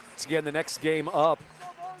 Once again, the next game up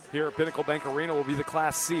here at Pinnacle Bank Arena will be the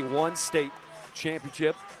Class C1 state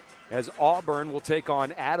championship as Auburn will take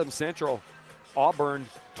on Adams Central. Auburn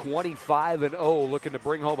 25-0, looking to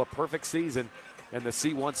bring home a perfect season in the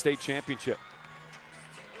C1 state championship.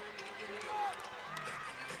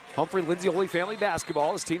 Humphrey-Lindsay Holy Family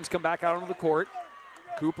basketball as teams come back out onto the court.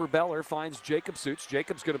 Cooper Beller finds Jacob Suits.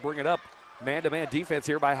 Jacob's going to bring it up. Man-to-man defense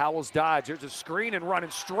here by Howells-Dodge. There's a screen and running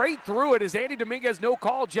straight through it as Andy Dominguez, no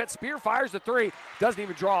call. Jet Spear fires the three. Doesn't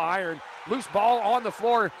even draw iron. Loose ball on the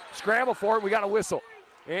floor. Scramble for it. We got a whistle.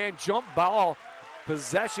 And jump ball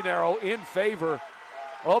possession arrow in favor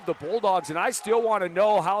of the Bulldogs. And I still want to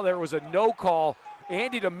know how there was a no call.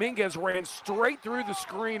 Andy Dominguez ran straight through the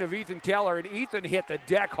screen of Ethan Keller, and Ethan hit the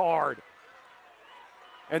deck hard.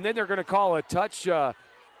 And then they're going to call a touch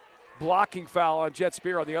blocking foul on Jet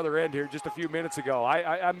Spear on the other end here just a few minutes ago.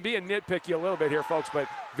 I'm being nitpicky a little bit here, folks, but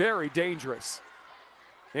very dangerous.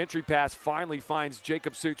 Entry pass finally finds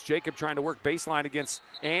Jacob Suits. Jacob trying to work baseline against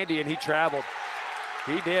Andy, and he traveled.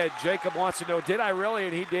 He did. Jacob wants to know, did I really?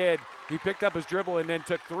 And he did. He picked up his dribble and then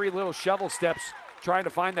took three little shovel steps trying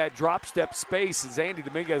to find that drop step space as Andy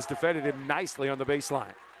Dominguez defended him nicely on the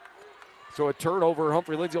baseline. So a turnover,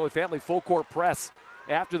 Humphrey-Lindsay family full court press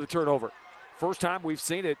after the turnover. First time we've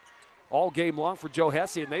seen it all game long for Joe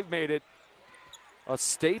Hesse, and they've made it a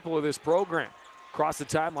staple of this program. Across the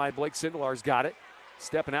timeline, Blake Sindelar's got it.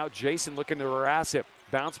 Stepping out, Jason looking to harass him.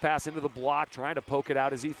 Bounce pass into the block, trying to poke it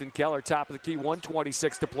out as Ethan Keller, top of the key,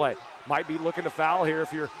 1:26 to play. Might be looking to foul here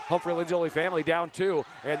if you're Humphrey-Lindsay family, down two.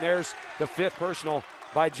 And there's the fifth personal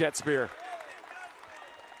by Jet Spear.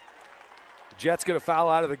 Jet's going to foul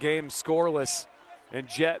out of the game scoreless. And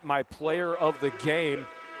Jet, my player of the game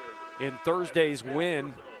in Thursday's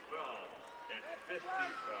win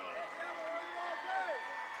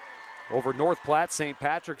over North Platte St.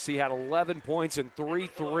 Patrick's. He had 11 points and 3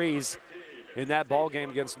 threes in that ball game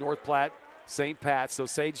against North Platte St. Pat. So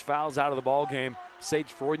Sage fouls out of the ball game. Sage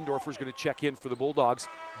Freudendorfer is going to check in for the Bulldogs.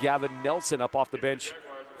 Gavin Nelson up off the bench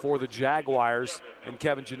for the Jaguars. And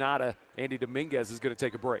Kevin Janata, Andy Dominguez is going to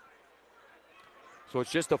take a break. So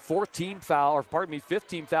it's just a 15 foul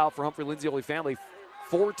for Humphrey-Lindsay family.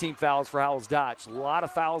 14 fouls for Howells-Dodge. A lot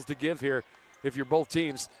of fouls to give here if you're both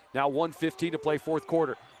teams. Now 1:15 to play fourth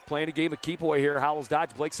quarter. Playing a game of keep away here.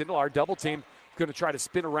 Howells-Dodge, Blake Sindelar, double team. Going to try to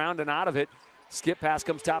spin around and out of it. Skip pass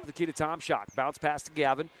comes top of the key to Tom Schock. Bounce pass to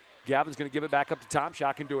Gavin. Gavin's going to give it back up to Tom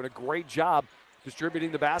Schock and doing a great job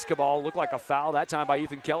distributing the basketball. Looked like a foul that time by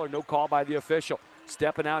Ethan Keller. No call by the official.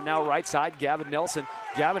 Stepping out now right side, Gavin Nelson.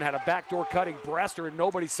 Gavin had a backdoor cutting Brester and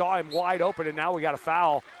nobody saw him wide open, and now we got a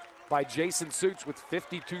foul by Jason Suits with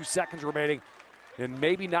 52 seconds remaining. And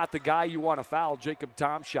maybe not the guy you want to foul, Jacob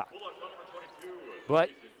Tom Schock. But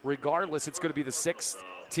regardless, it's going to be the sixth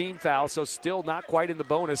team foul, so still not quite in the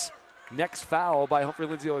bonus. Next foul by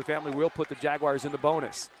Humphrey-Lindsay family will put the Jaguars in the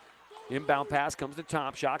bonus. Inbound pass comes to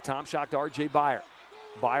Tom Schock. Tom Schock to R.J. Byer.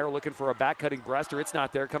 Byer looking for a back-cutting Brester. It's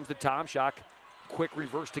not there. Comes to Tom Schock. Quick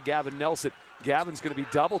reverse to Gavin Nelson. Gavin's going to be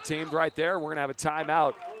double-teamed right there. We're going to have a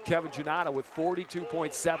timeout. Kevin Janata with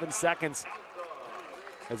 42.7 seconds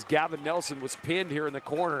as Gavin Nelson was pinned here in the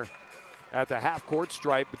corner. at the half-court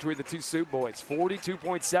stripe between the two Sioux boys.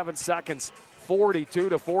 42.7 seconds,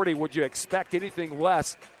 42-40. Would you expect anything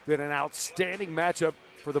less than an outstanding matchup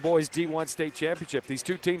for the boys' D1 state championship? These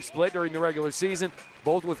two teams split during the regular season,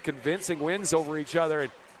 both with convincing wins over each other,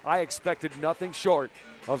 and I expected nothing short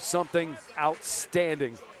of something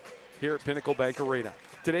outstanding here at Pinnacle Bank Arena.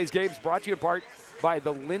 Today's game is brought to you in part by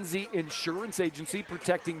the Lindsay Insurance Agency,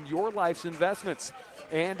 protecting your life's investments.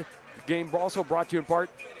 And the game also brought to you in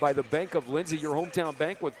part by the Bank of Lindsay, your hometown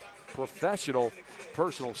bank with professional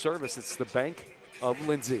personal service. It's the Bank of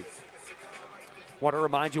Lindsay. Want to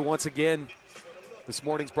remind you once again, this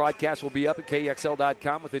morning's broadcast will be up at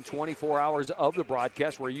KXL.com within 24 hours of the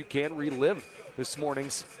broadcast, where you can relive this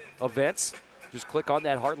morning's events. Just click on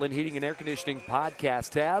that Heartland Heating and Air Conditioning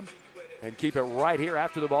podcast tab and keep it right here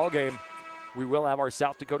after the ball game. We will have our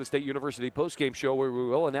South Dakota State University postgame show where we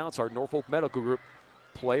will announce our Norfolk Medical Group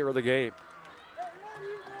player of the game.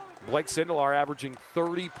 Blake Sindelar averaging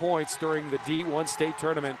 30 points during the D1 state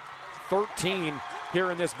tournament, 13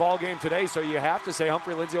 here in this ball game today. So you have to say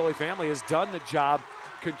Humphrey-Lindsay Holy family has done the job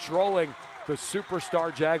controlling the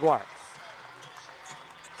superstar Jaguar.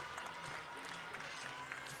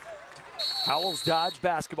 Howells-Dodge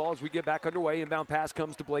basketball as we get back underway. Inbound pass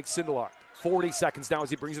comes to Blake Sindelar. 40 seconds now as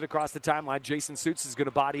he brings it across the timeline. Jason Suits is going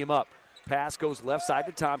to body him up. Pass goes left side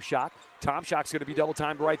to Tom Schock. Tom Schock's going to be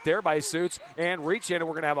double-timed right there by Suits and reach in, and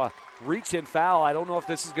we're going to have a reach-in foul. I don't know if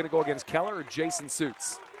this is going to go against Keller or Jason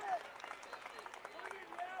Suits.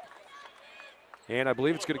 And I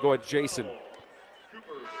believe it's going to go at Jason.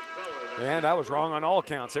 And I was wrong on all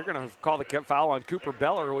accounts. They're going to call the foul on Cooper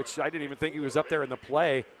Beller, which I didn't even think he was up there in the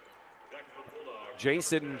play.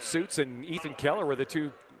 Jason Suits and Ethan Keller were the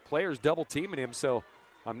two players double teaming him, so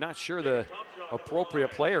I'm not sure the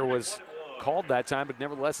appropriate player was called that time, but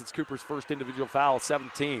nevertheless, it's Cooper's first individual foul,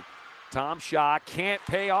 17. Tom Schock can't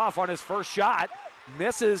pay off on his first shot,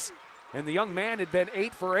 misses, and the young man had been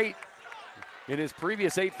 8 for 8 in his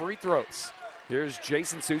previous 8 free throws. Here's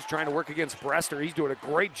Jason Suits trying to work against Brester. He's doing a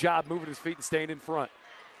great job moving his feet and staying in front.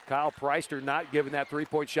 Kyle Preister not giving that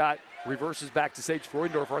three-point shot, reverses back to Sage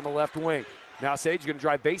Freundorfer on the left wing. Now Sage going to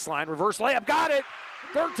drive baseline, reverse layup, got it!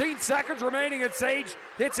 13 seconds remaining, and Sage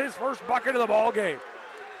hits his first bucket of the ball game.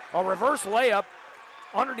 A reverse layup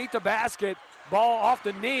underneath the basket, ball off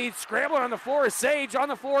the knee, scrambling on the floor is Sage. On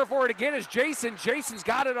the floor for it again is Jason. Jason's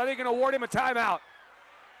got it. Are they going to award him a timeout?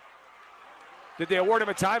 Did they award him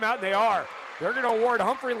a timeout? And they are. They're going to award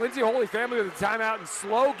Humphrey-Lindsay Holy family with a timeout, and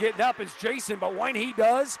slow getting up is Jason, but when he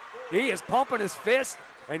does, he is pumping his fist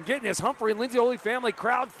and getting his Humphrey-Lindsay Holy family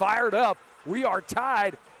crowd fired up. We are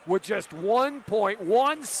tied with just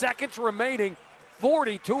 1.1 seconds remaining,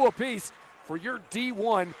 42 apiece for your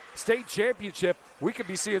D1 state championship. We could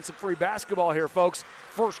be seeing some free basketball here, folks.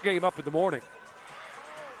 First game up in the morning.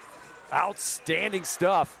 Outstanding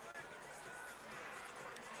stuff.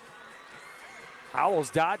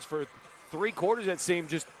 Howells-Dodge for 3 quarters, it seemed,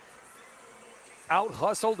 just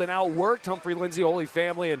out-hustled and outworked Humphrey-Lindsay Holy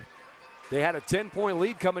family, and they had a 10-point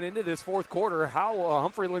lead coming into this fourth quarter.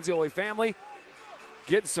 Humphrey-Lindsay Holy family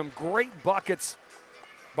getting some great buckets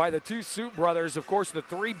by the two Suit brothers. Of course, the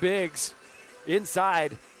 3 bigs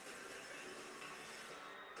inside.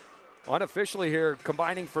 Unofficially here,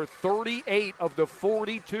 combining for 38 of the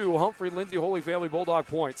 42 Humphrey-Lindsay Holy family Bulldog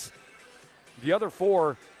points. The other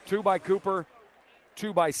 4, 2 by Cooper,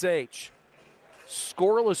 2 by Sage.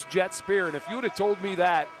 Scoreless jet spear, and if you would have told me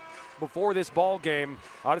that before this ball game,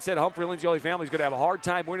 I would have said Humphrey-Lindsay Holy family is going to have a hard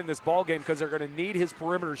time winning this ball game because they're going to need his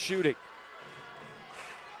perimeter shooting.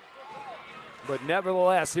 But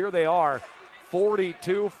nevertheless, here they are,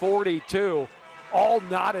 42-42, all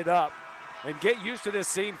knotted up. And get used to this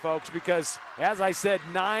scene, folks, because, as I said,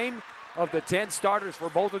 9 of the 10 starters for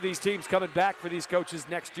both of these teams coming back for these coaches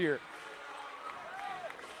next year.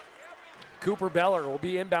 Cooper Beller will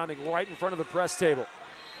be inbounding right in front of the press table.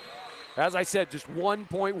 As I said, just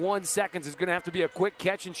 1.1 seconds is going to have to be a quick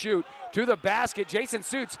catch and shoot to the basket. Jason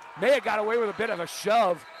Suits may have got away with a bit of a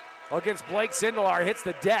shove against Blake Sindelar. Hits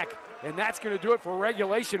the deck, and that's going to do it for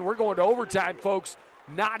regulation. We're going to overtime, folks.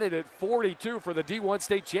 Knotted at 42 for the D1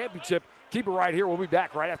 state championship. Keep it right here. We'll be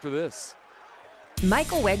back right after this.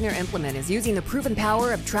 Michael Wagner Implement is using the proven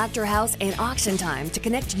power of Tractor House and Auction Time to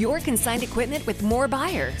connect your consigned equipment with more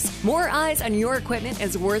buyers. More eyes on your equipment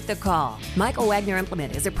is worth the call. Michael Wagner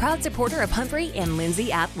Implement is a proud supporter of Humphrey and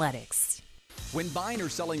Lindsay Athletics. When buying or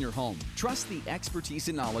selling your home, trust the expertise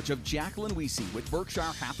and knowledge of Jacqueline Weesey with Berkshire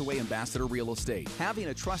Hathaway Ambassador Real Estate. Having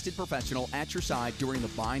a trusted professional at your side during the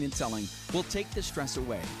buying and selling will take the stress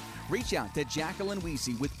away. Reach out to Jacqueline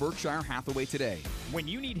Weesey with Berkshire Hathaway today. When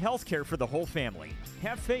you need health care for the whole family,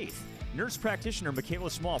 have faith. Nurse practitioner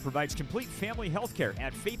Michaela Small provides complete family health care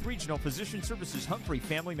at Faith Regional Physician Services Humphrey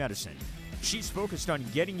Family Medicine. She's focused on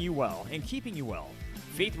getting you well and keeping you well.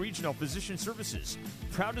 Faith Regional Physician Services,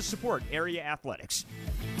 proud to support area athletics.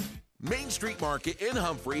 Main Street Market in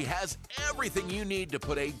Humphrey has everything you need to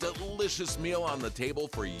put a delicious meal on the table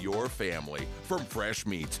for your family. From fresh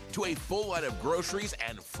meats to a full line of groceries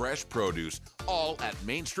and fresh produce, all at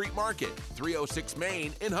Main Street Market, 306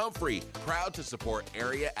 Main in Humphrey. Proud to support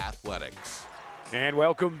area athletics. And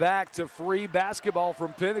welcome back to free basketball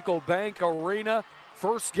from Pinnacle Bank Arena.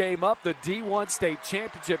 First game up, the D1 State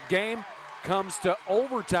Championship game comes to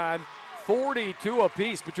overtime. 42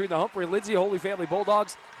 apiece between the Humphrey-Lindsay Holy Family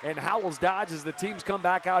Bulldogs and Howells-Dodge as the teams come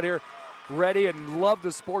back out here ready and love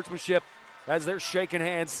the sportsmanship as they're shaking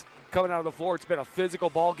hands coming out of the floor. It's been a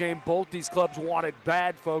physical ball game. Both these clubs want it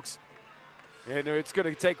bad, folks. And it's going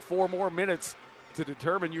to take 4 more minutes to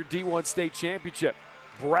determine your D1 State Championship.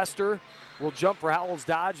 Brester will jump for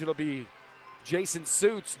Howells-Dodge. It'll be Jason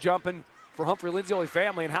Suits jumping for Humphrey-Lindsay Holy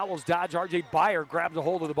Family, and Howells-Dodge, R.J. Byer grabs a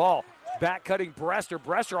hold of the ball. Back cutting Brester.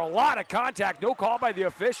 Brester, a lot of contact. No call by the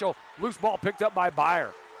official. Loose ball picked up by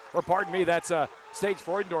Byer. Or pardon me, that's Sage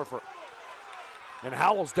Freudendorfer. And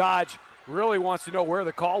Howells-Dodge really wants to know where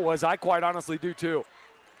the call was. I quite honestly do too.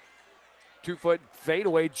 2-foot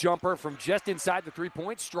fadeaway jumper from just inside the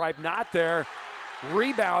three-point stripe. Not there.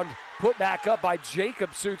 Rebound put back up by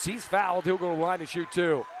Jacob Suits. He's fouled. He'll go to the line to shoot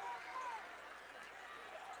 2.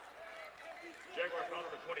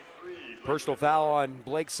 Personal foul on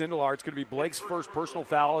Blake Sindelar. It's going to be Blake's first personal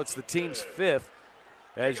foul. It's the team's 5th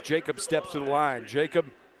as Jacob steps to the line. Jacob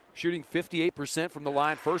shooting 58% from the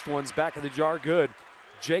line. First one's back of the jar, good.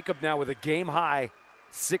 Jacob now with a game-high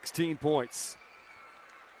 16 points.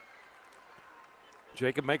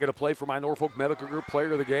 Jacob making a play for my Norfolk Medical Group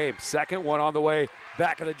player of the game. Second one on the way,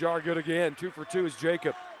 back of the jar, good again. 2 for 2 is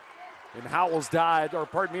Jacob. And Howells-Dodge, or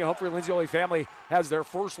pardon me, Humphrey-Lindsay Holy Family has their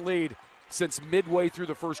first lead since midway through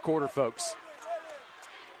the first quarter, folks.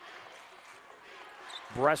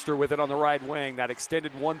 Brester with it on the right wing. That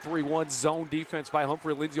extended 1-3-1 zone defense by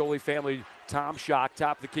Humphrey-Lindsay Holy Family. Tom Schock,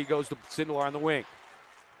 top of the key, goes to Sindelar on the wing.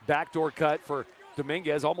 Backdoor cut for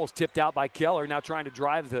Dominguez, almost tipped out by Keller. Now trying to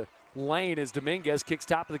drive the lane as Dominguez kicks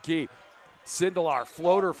top of the key. Sindelar,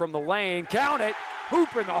 floater from the lane. Count it.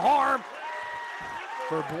 Hoop in the harm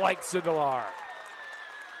for Blake Sindelar.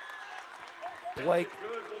 Blake.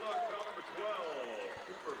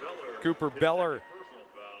 Cooper Beller,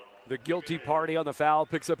 the guilty party on the foul,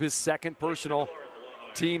 picks up his second personal.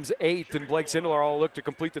 Team's 8th, and Blake Sindelar will look to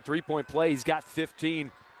complete the three-point play. He's got 15,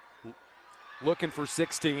 looking for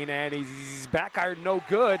 16, and he's back iron, no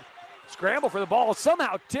good. Scramble for the ball,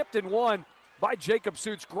 somehow tipped and won by Jacob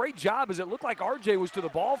Suits. Great job, as it looked like RJ was to the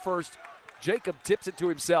ball first. Jacob tips it to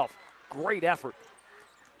himself. Great effort.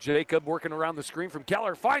 Jacob working around the screen from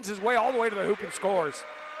Keller, finds his way all the way to the hoop and scores.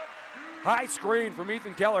 High screen from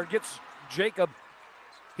Ethan Keller gets Jacob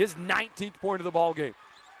his 19th point of the ball game.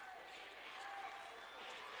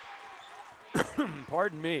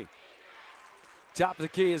 Pardon me. Top of the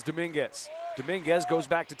key is Dominguez. Dominguez goes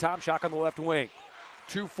back to Tom Schock on the left wing.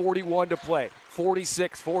 2:41 to play.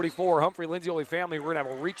 46-44. Humphrey-Lindsay Holy Family. We're going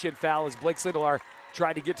to have a reach-in foul as Blake Sindelar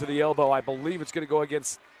tried to get to the elbow. I believe it's going to go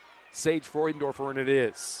against Sage Freudendorfer, and it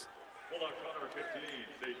is.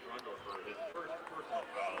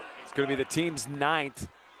 It's going to be the team's 9th.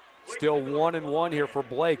 Still 1-1 here for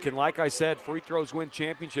Blake. And like I said, free throws win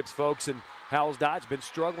championships, folks. And Howells-Dodge been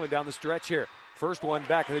struggling down the stretch here. First one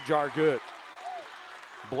back of the jar, good.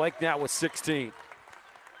 Blake now with 16.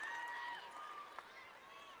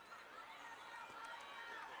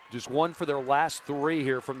 Just one for their last 3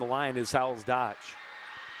 here from the line is Howells-Dodge.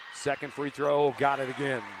 Second free throw, got it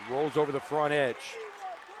again. Rolls over the front edge.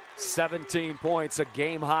 17 points, a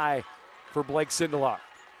game high for Blake Sindelar.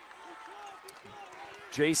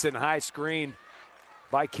 Jason, high screen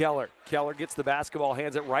by Keller. Keller gets the basketball,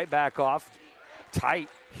 hands it right back off. Tight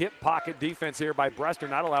hip pocket defense here by Brester,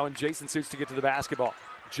 not allowing Jason Suits to get to the basketball.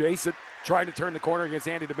 Jason trying to turn the corner against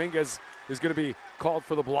Andy Dominguez is going to be called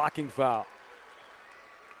for the blocking foul.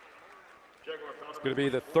 It's going to be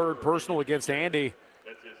the 3rd personal against Andy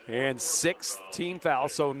and 6th team foul.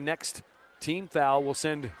 So next team foul will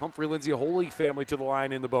send Humphrey-Lindsay Holy Family to the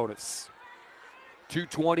line in the bonus.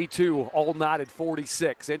 2:22, all knotted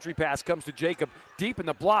 46. Entry pass comes to Jacob, deep in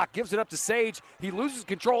the block, gives it up to Sage. He loses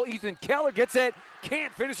control. Ethan Keller gets it,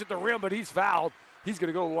 can't finish at the rim, but he's fouled. He's going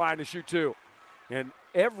to go to the line to shoot 2. And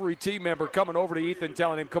every team member coming over to Ethan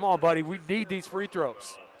telling him, come on, buddy, we need these free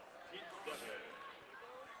throws.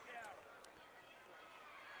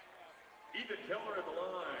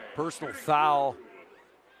 Personal foul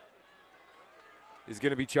is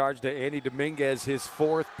going to be charged to Andy Dominguez, his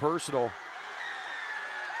 4th personal.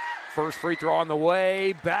 First free throw on the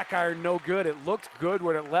way. Back iron, no good. It looked good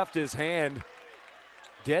when it left his hand.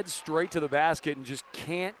 Dead straight to the basket and just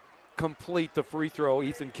can't complete the free throw,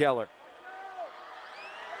 Ethan Keller.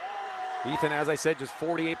 Ethan, as I said, just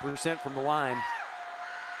 48% from the line.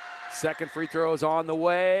 Second free throw is on the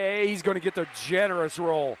way. He's going to get the generous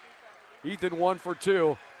roll. Ethan 1 for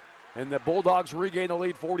 2. And the Bulldogs regain the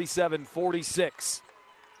lead 47-46.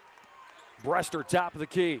 Brester, top of the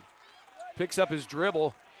key. Picks up his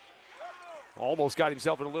dribble. Almost got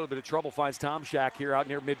himself in a little bit of trouble. Finds Tom Shack here out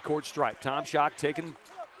near midcourt stripe. Tom Shack taking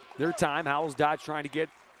their time. Howells-Dodge trying to get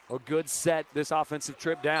a good set this offensive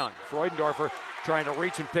trip down. Freudendorfer trying to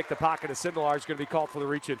reach and pick the pocket of Sindelar is going to be called for the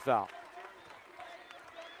reach-in foul.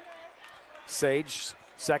 Sage,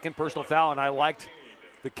 second personal foul, and I liked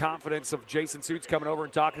the confidence of Jason Suits coming over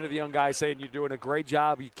and talking to the young guy, saying you're doing a great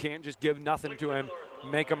job. You can't just give nothing to him.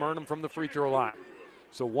 Make him earn him from the free throw line.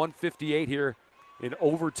 So 1:58 here in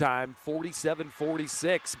overtime,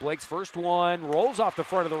 47-46. Blake's first one rolls off the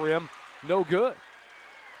front of the rim, no good.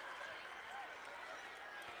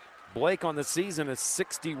 Blake on the season a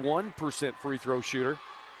 61% free throw shooter.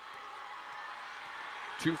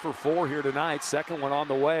 2 for 4 here tonight. Second one on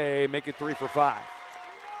the way, make it 3 for 5.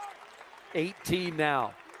 18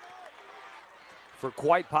 now for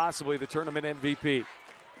quite possibly the tournament MVP.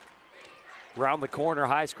 Round the corner,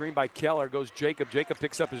 high screen by Keller, goes Jacob. Jacob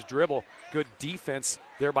picks up his dribble. Good defense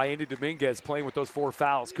there by Andy Dominguez, playing with those 4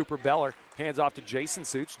 fouls. Cooper Beller hands off to Jason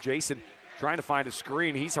Suits. Jason trying to find a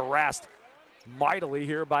screen. He's harassed mightily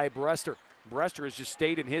here by Brester. Brester has just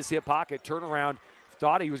stayed in his hip pocket. Turnaround,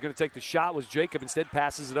 thought he was going to take the shot, was Jacob. Instead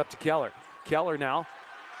passes it up to Keller. Keller now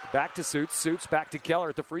back to Suits. Suits back to Keller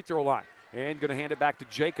at the free throw line. And going to hand it back to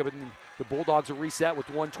Jacob, and the Bulldogs will reset with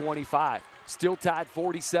 1:25. Still tied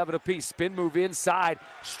 47 apiece. Spin move inside,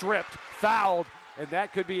 stripped, fouled, and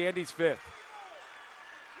that could be Andy's 5th.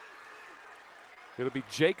 It'll be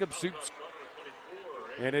Jacob Suits,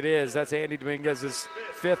 and it is. That's Andy Dominguez's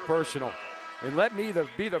 5th personal. And let me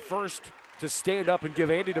be the first to stand up and give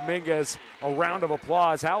Andy Dominguez a round of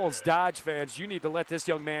applause. Howells-Dodge fans, you need to let this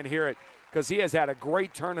young man hear it, because he has had a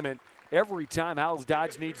great tournament. Every time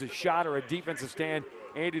Howells-Dodge needs a shot or a defensive stand,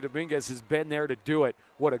 Andy Dominguez has been there to do it.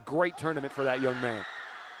 What a great tournament for that young man.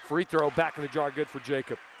 Free throw back in the jar, good for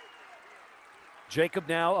Jacob. Jacob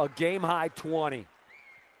now a game-high 20.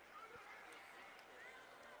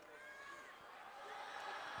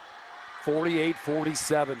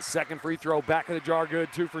 (48-47). Second free throw back in the jar,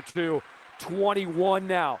 good. 2 for 2. 21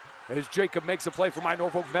 now as Jacob makes a play for my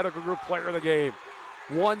Norfolk Medical Group player of the game.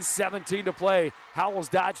 1:17 to play.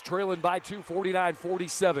 Howells-Dodge trailing by 2,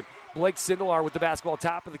 49-47. Blake Sindelar with the basketball,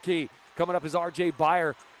 top of the key. Coming up is R.J.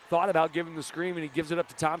 Byer. Thought about giving the screen, and he gives it up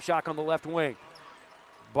to Tom Schock on the left wing.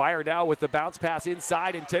 Byer now with the bounce pass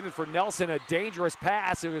inside, intended for Nelson. A dangerous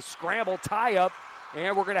pass. It was scramble, tie-up,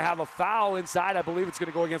 and we're going to have a foul inside. I believe it's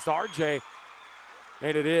going to go against R.J.,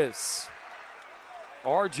 and it is.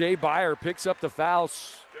 R.J. Byer picks up the foul,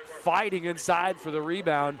 fighting inside for the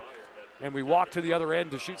rebound. And we walk to the other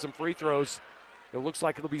end to shoot some free throws. It looks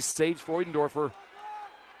like it'll be Sage Freudendorfer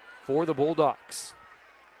for the Bulldogs.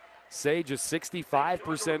 Sage is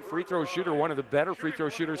 65% free throw shooter, one of the better free throw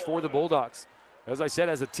shooters for the Bulldogs. As I said,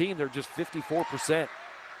 as a team, they're just 54%.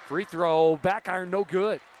 Free throw, back iron, no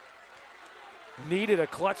good. Needed a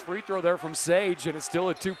clutch free throw there from Sage, and it's still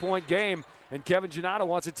a 2-point game. And Kevin Giannotto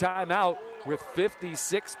wants a timeout with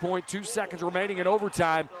 56.2 seconds remaining in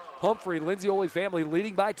overtime. Humphrey, Lindsay Holy family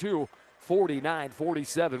leading by 2.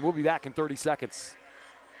 49-47. We'll be back in 30 seconds.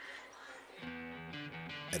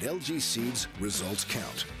 At LG Seeds, results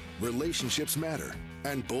count, relationships matter,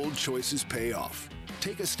 and bold choices pay off.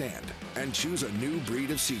 Take a stand and choose a new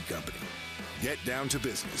breed of seed company. Get down to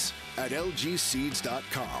business at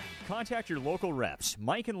lgseeds.com. Contact your local reps,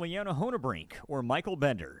 Mike and Leanna Honebrink or Michael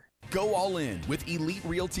Bender. Go all in with Elite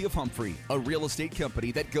Realty of Humphrey, a real estate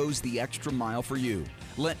company that goes the extra mile for you.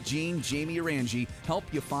 Let Gene, Jamie, or Angie help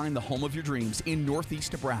you find the home of your dreams in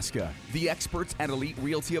Northeast Nebraska. The experts at Elite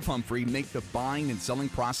Realty of Humphrey make the buying and selling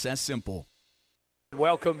process simple.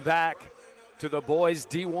 Welcome back to the boys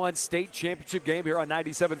D1 state championship game here on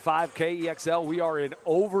 97.5 KEXL. We are in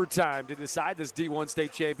overtime to decide this D1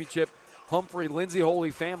 state championship. Humphrey, Lindsay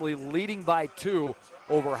Holy family leading by 2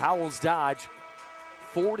 over Howells-Dodge.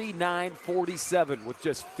 49-47 with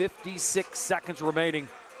just 56 seconds remaining.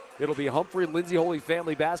 It'll be Humphrey Lindsay Holy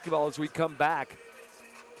family basketball as we come back.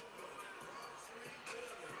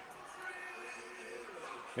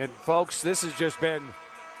 And folks, this has just been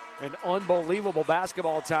an unbelievable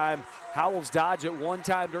basketball time. Howells-Dodge at one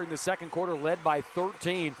time during the second quarter led by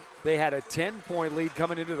 13. They had a 10-point lead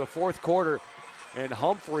coming into the fourth quarter, and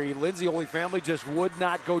Humphrey-Lindsay family just would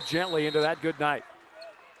not go gently into that good night.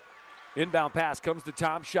 Inbound pass comes to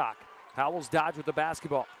Tom Schock. Howells-Dodge with the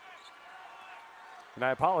basketball. And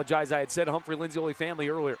I apologize, I had said Humphrey-Lindsay family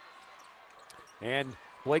earlier. And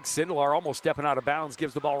Blake Sindelar almost stepping out of bounds,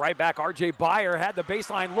 gives the ball right back. R.J. Byer had the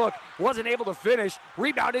baseline look, wasn't able to finish.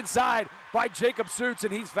 Rebound inside by Jacob Suits,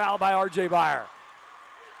 and he's fouled by R.J. Byer.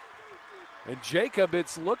 And Jacob,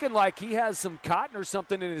 it's looking like he has some cotton or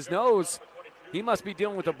something in his nose. He must be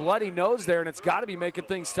dealing with a bloody nose there, and it's got to be making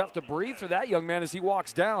things tough to breathe for that young man as he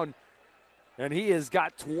walks down. And he has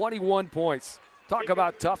got 21 points. Talk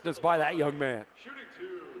about toughness by that young man.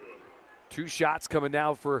 2 shots coming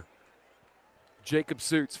down for Jacob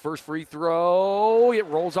Suits. First free throw, it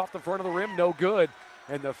rolls off the front of the rim, no good.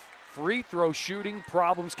 And the free throw shooting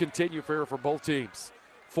problems continue for both teams.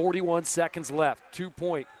 41 seconds left,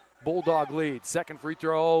 2-point Bulldog lead. Second free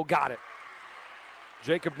throw, got it.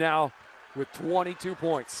 Jacob now with 22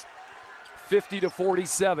 points.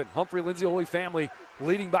 50-47. Humphrey-Lindsay family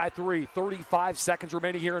leading by 3. 35 seconds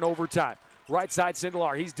remaining here in overtime. Right side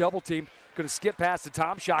Sindelar, he's double teamed. Going to skip past to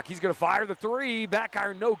Tom Schock. He's going to fire the 3. Back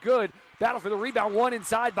iron, no good. Battle for the rebound. One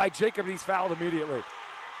inside by Jacob, and he's fouled immediately.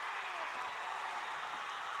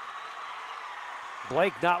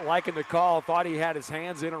 Blake not liking the call. Thought he had his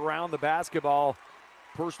hands in around the basketball.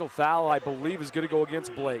 Personal foul, I believe, is going to go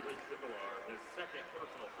against Blake.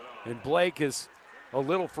 And Blake is a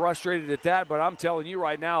little frustrated at that, but I'm telling you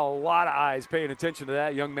right now, a lot of eyes paying attention to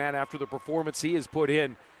that young man after the performance he has put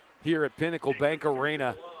in here at Pinnacle Bank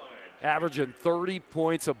Arena, averaging 30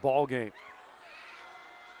 points a ball game.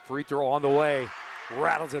 Free throw on the way,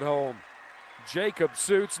 rattles it home. Jacob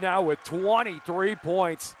Suits now with 23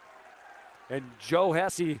 points. And Joe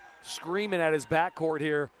Hesse screaming at his backcourt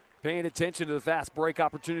here, paying attention to the fast break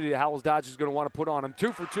opportunity that Howells-Dodge is going to want to put on him.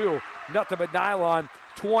 2 for 2, nothing but nylon.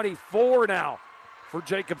 24 now for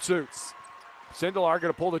Jacob Suits. Sindelar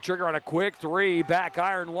going to pull the trigger on a quick 3. Back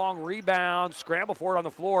iron, long rebound. Scramble for it on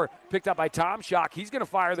the floor. Picked up by Tom Schock. He's going to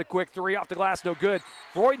fire the quick 3 off the glass. No good.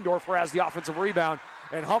 Freudendorfer has the offensive rebound.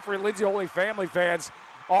 And Humphrey-Lindsay family fans,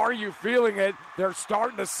 are you feeling it? They're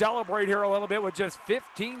starting to celebrate here a little bit with just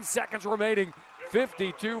 15 seconds remaining.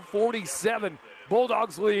 52-47.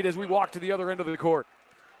 Bulldogs lead as we walk to the other end of the court.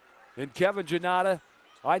 And Kevin Janata,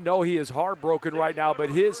 I know he is heartbroken right now, but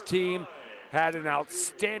his team had an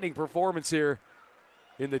outstanding performance here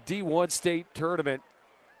in the D1 state tournament.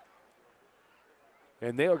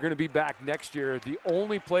 And they are going to be back next year. The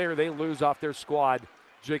only player they lose off their squad,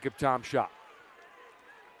 Jacob Tom Schock.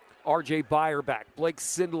 R.J. Byer back. Blake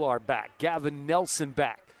Sindelar back. Gavin Nelson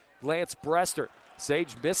back. Lance Brester.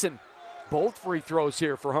 Sage missing both free throws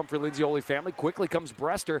here for Humphrey-Lindsay family. Quickly comes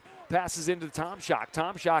Brester. Passes into Tom Schock.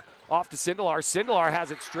 Tom Schock off to Sindelar. Sindelar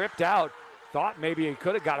has it stripped out. Thought maybe he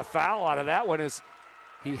could have got a foul out of that one as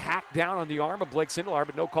he hacked down on the arm of Blake Sindelar,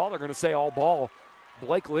 but no call. They're going to say all ball.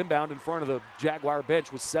 Blake Limbound in front of the Jaguar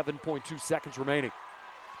bench with 7.2 seconds remaining.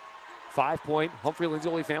 5-point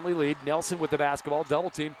Humphrey-Lindsay family lead. Nelson with the basketball, double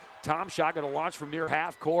team. Tom Schock going to launch from near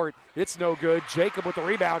half court. It's no good. Jacob with the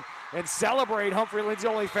rebound, and celebrate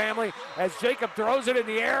Humphrey-Lindsay family as Jacob throws it in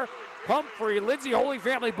the air. Humphrey-Lindsay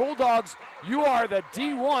family Bulldogs, you are the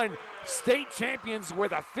D1 state champions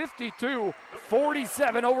with a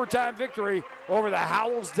 52-47 overtime victory over the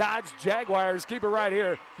Howells-Dodge Jaguars. Keep it right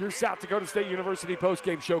here. Your South Dakota State University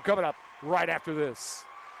postgame show coming up right after this.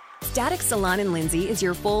 Static Salon in Lindsay is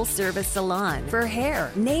your full-service salon for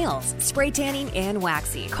hair, nails, spray tanning, and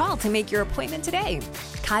waxing. Call to make your appointment today.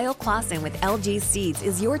 Kyle Clausen with LG Seeds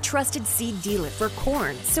is your trusted seed dealer for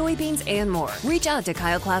corn, soybeans, and more. Reach out to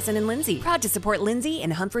Kyle Clausen in Lindsay. Proud to support Lindsay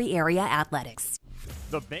and Humphrey area athletics.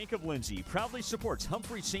 The Bank of Lindsay proudly supports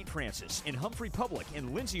Humphrey St. Francis and Humphrey Public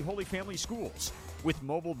and Lindsay Holy Family Schools with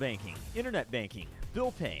mobile banking, internet banking,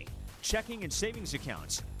 bill pay, checking and savings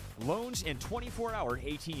accounts, loans, and 24-hour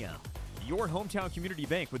ATM. Your hometown community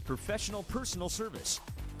bank with professional personal service.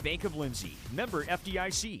 Bank of Lindsay, member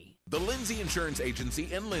FDIC. The Lindsay Insurance Agency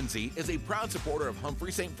in Lindsay is a proud supporter of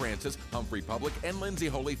Humphrey St. Francis, Humphrey Public, and Lindsay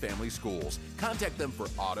Holy Family Schools. Contact them for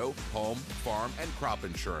auto, home, farm, and crop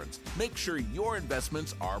insurance. Make sure your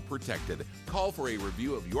investments are protected. Call for a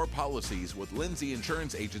review of your policies with Lindsay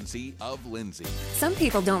Insurance Agency of Lindsay. Some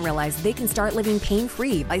people don't realize they can start living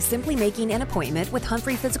pain-free by simply making an appointment with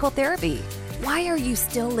Humphrey Physical Therapy. Why are you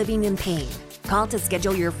still living in pain? Call to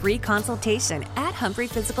schedule your free consultation at Humphrey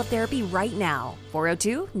Physical Therapy right now.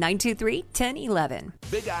 402-923-1011.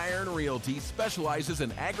 Big Iron Realty specializes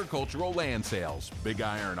in agricultural land sales. Big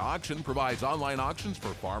Iron Auction provides online auctions for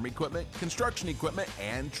farm equipment, construction equipment,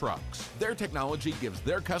 and trucks. Their technology gives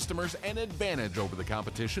their customers an advantage over the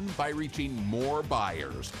competition by reaching more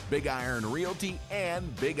buyers. Big Iron Realty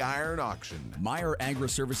and Big Iron Auction. Meyer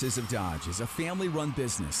Agri-Services of Dodge is a family-run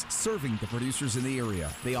business serving the producers in the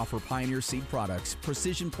area. They offer Pioneer seed products,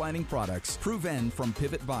 precision planting products, Prove-N from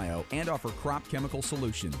Pivot Bio, and offer crop chemical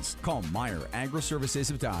solutions. Call Meyer Agri-Services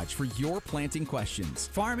of Dodge for your planting questions.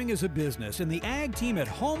 Farming is a business, and the ag team at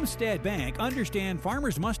Homestead Bank understand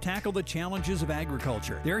farmers must tackle the challenges of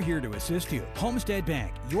agriculture. They're here to assist you. Homestead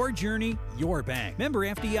Bank, your journey, your bank. Member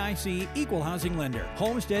FDIC, equal housing lender.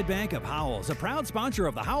 Homestead Bank of Howells, a proud sponsor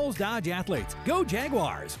of the Howells-Dodge athletes. Go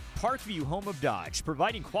Jaguars! Parkview Home of Dodge,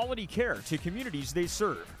 providing quality care to communities they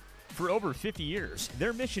serve. For over 50 years,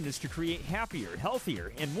 their mission is to create happier,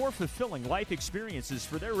 healthier, and more fulfilling life experiences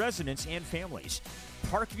for their residents and families.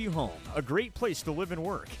 Parkview Home, a great place to live and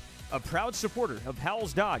work. A proud supporter of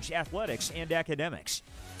Howells-Dodge athletics and academics.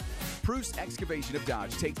 Bruce Excavation of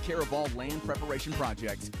Dodge takes care of all land preparation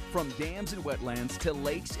projects, from dams and wetlands to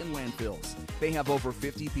lakes and landfills. They have over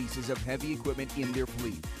 50 pieces of heavy equipment in their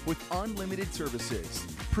fleet with unlimited services.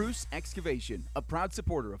 Bruce Excavation, a proud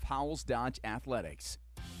supporter of Howells-Dodge athletics.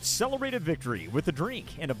 Celebrate a victory with a drink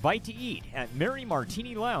and a bite to eat at Mary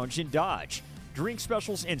Martini Lounge in Dodge. Drink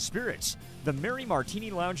specials and spirits. The Mary Martini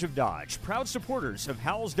Lounge of Dodge, proud supporters of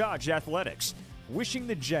Howells-Dodge athletics, wishing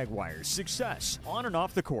the Jaguars success on and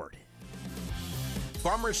off the court.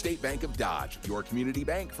 Farmers State Bank of Dodge, your community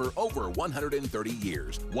bank for over 130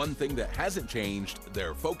 years. One thing that hasn't changed,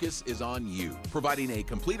 their focus is on you. Providing a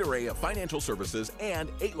complete array of financial services and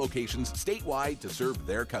 8 locations statewide to serve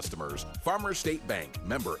their customers. Farmers State Bank,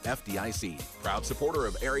 member FDIC. Proud supporter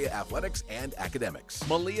of area athletics and academics.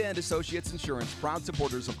 Malia and Associates Insurance, proud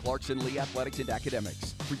supporters of Clarkson Lee Athletics and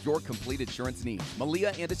Academics. For your complete insurance needs,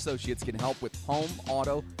 Malia and Associates can help with home,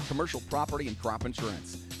 auto, commercial property, and crop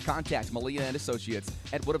insurance. Contact Malia and Associates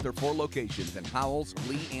at one of their 4 locations in Howells,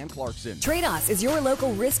 Lee, and Clarkson. Trade-Us is your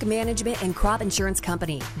local risk management and crop insurance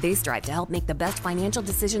company. They strive to help make the best financial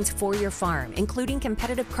decisions for your farm, including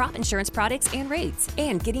competitive crop insurance products and rates,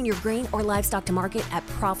 and getting your grain or livestock to market at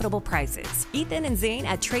profitable prices. Ethan and Zane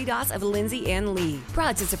at Trade-Us of Lindsay and Lee,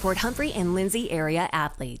 proud to support Humphrey and Lindsay area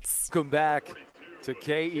athletes. Welcome back to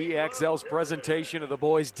KEXL's presentation of the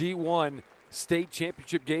boys D1 state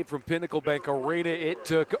championship game from Pinnacle Bank Arena. It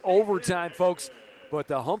took overtime, folks, but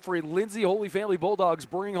the Humphrey-Lindsay Holy Family Bulldogs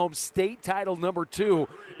bring home state title number 2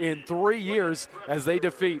 in 3 years as they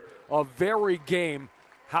defeat a very game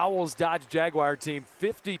Howells-Dodge Jaguar team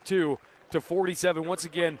 52-47. Once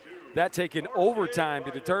again, that taken overtime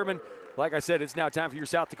to determine. Like I said, it's now time for your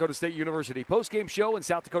South Dakota State University post-game show, and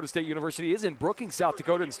South Dakota State University is in Brookings, South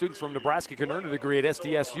Dakota, and students from Nebraska can earn a degree at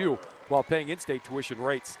SDSU while paying in-state tuition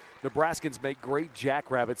rates. Nebraskans make great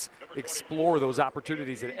jackrabbits. Explore those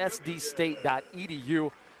opportunities at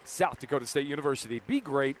sdstate.edu. South Dakota State University. Be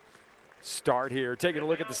great. Start here. Taking a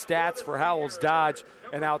look at the stats for Howells-Dodge,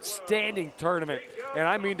 an outstanding tournament. And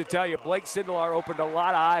I mean to tell you, Blake Sindelar opened a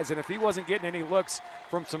lot of eyes, and if he wasn't getting any looks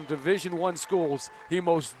from some Division I schools, he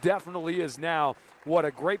most definitely is now. What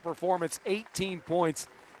a great performance. 18 points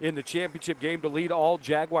in the championship game to lead all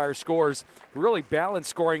Jaguar scores. Really balanced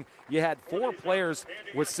scoring. You had 4 players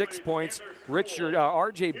with 6 points. Richard,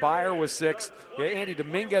 R.J. Byer was 6. Andy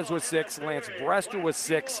Dominguez was 6. Lance Brester was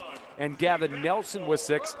 6. And Gavin Nelson was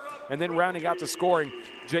 6. And then rounding out the scoring,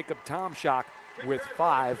 Jacob Tomshock with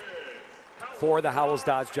 5 for the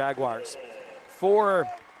Howells-Dodge Jaguars. For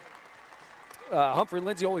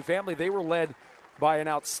Humphrey-Lindsay Holy Family, they were led by an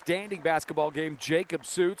outstanding basketball game. Jacob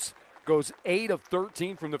Suits goes 8 of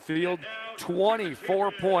 13 from the field,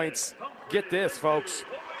 24 points. Get this, folks,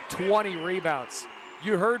 20 rebounds.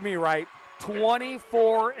 You heard me right,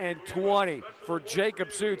 24 and 20 for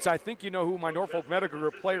Jacob Suits. I think you know who my Norfolk Medical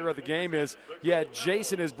Group player of the game is. You had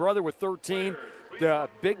Jason, his brother, with 13, the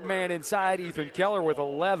big man inside, Ethan Keller, with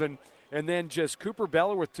 11, and then just Cooper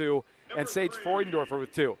Beller with 2, and Sage Freudendorfer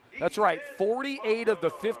with 2. That's right, 48 of the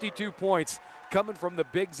 52 points coming from the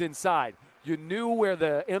bigs inside. You knew where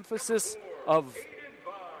the emphasis of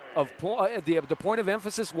the point of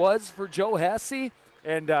emphasis was for Joe Hesse,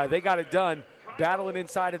 and they got it done battling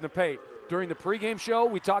inside in the paint. During the pregame show,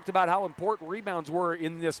 we talked about how important rebounds were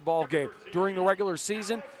in this ball game. During the regular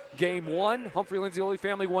season, game 1, Humphrey-Lindsay Holy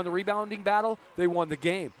Family won the rebounding battle. They won the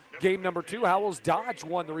game. Game number 2, Howells-Dodge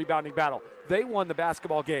won the rebounding battle. They won the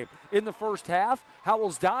basketball game. In the first half,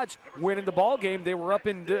 Howells-Dodge winning the ball game. They were up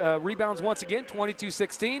in rebounds once again,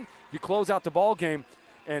 22-16. You close out the ball game,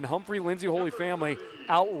 and Humphrey-Lindsay Holy Family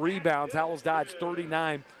out-rebounds Howells-Dodge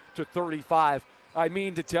 39-35. I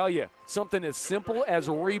mean to tell you, something as simple as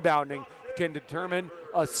rebounding can determine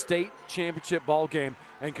a state championship ball game.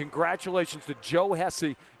 And congratulations to Joe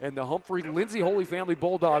Hesse and the Humphrey-Lindsay Holy Family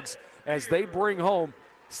Bulldogs as they bring home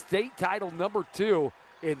state title number 2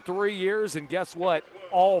 in 3 years. And guess what?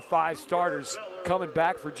 All 5 starters coming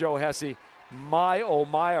back for Joe Hesse. My, oh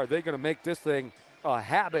my, are they going to make this thing a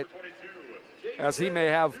habit, as he may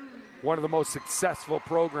have one of the most successful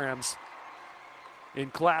programs in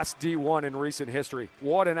Class D1 in recent history.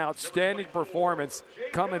 What an outstanding performance,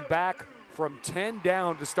 coming back from 10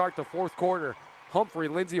 down to start the 4th quarter.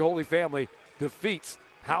 Humphrey-Lindsay Holy Family defeats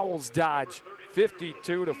Howells-Dodge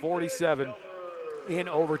 52-47 in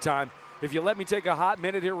overtime. If you let me take a hot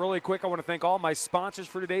minute here really quick, I want to thank all my sponsors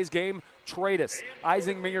for today's game. Tradus,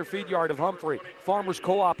 Isingmeyer Feed Yard of Humphrey, Farmers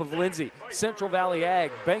Co-op of Lindsay, Central Valley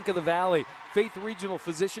Ag, Bank of the Valley, Faith Regional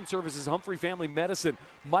Physician Services, Humphrey Family Medicine,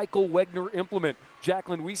 Michael Wegner Implement,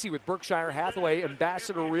 Jacqueline Weesey with Berkshire Hathaway,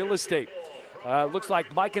 Ambassador Real Estate. Looks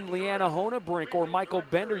like Mike and Leanna Honabrink or Michael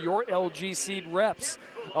Bender, your LG Seed reps.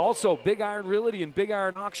 Also, Big Iron Realty and Big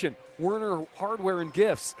Iron Auction, Werner Hardware and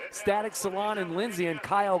Gifts, Static Salon in Lindsay, and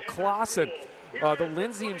Kyle Clausen. The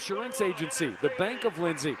Lindsay Insurance Agency, the Bank of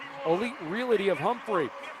Lindsay, Elite Realty of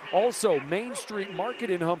Humphrey. Also, Main Street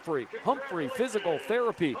Market in Humphrey, Humphrey Physical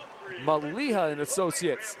Therapy, Maliha and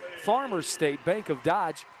Associates, Farmers State Bank of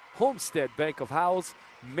Dodge, Homestead Bank of Howells,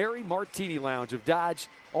 Mary Martini Lounge of Dodge.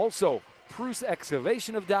 Also, Pruce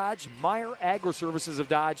Excavation of Dodge, Meyer Agri-Services of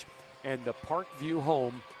Dodge, and the Parkview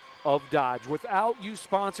Home of Dodge. Without you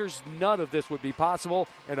sponsors, none of this would be possible,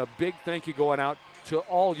 and a big thank you going out to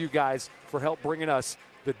all you guys for help bringing us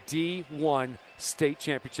the D1 state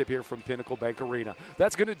championship here from Pinnacle Bank Arena.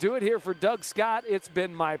 That's going to do it here for Doug Scott. It's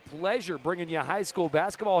been my pleasure bringing you high school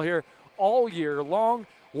basketball here all year long.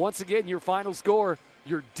 Once again, your final score,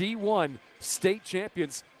 your D1 state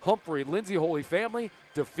champions, Humphrey-Lindsay Holy Family,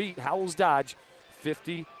 defeat Howells-Dodge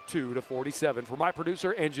 52-47. For my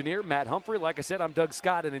producer, engineer, Matt Humphrey, like I said, I'm Doug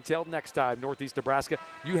Scott, and until next time, Northeast Nebraska,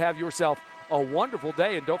 you have yourself a wonderful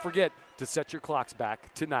day, and don't forget to set your clocks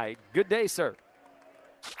back tonight. Good day, sir.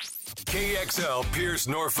 KXL Pierce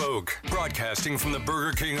Norfolk, broadcasting from the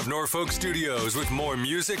Burger King of Norfolk studios with more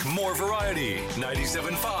music, more variety.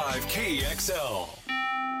 97.5 KXL.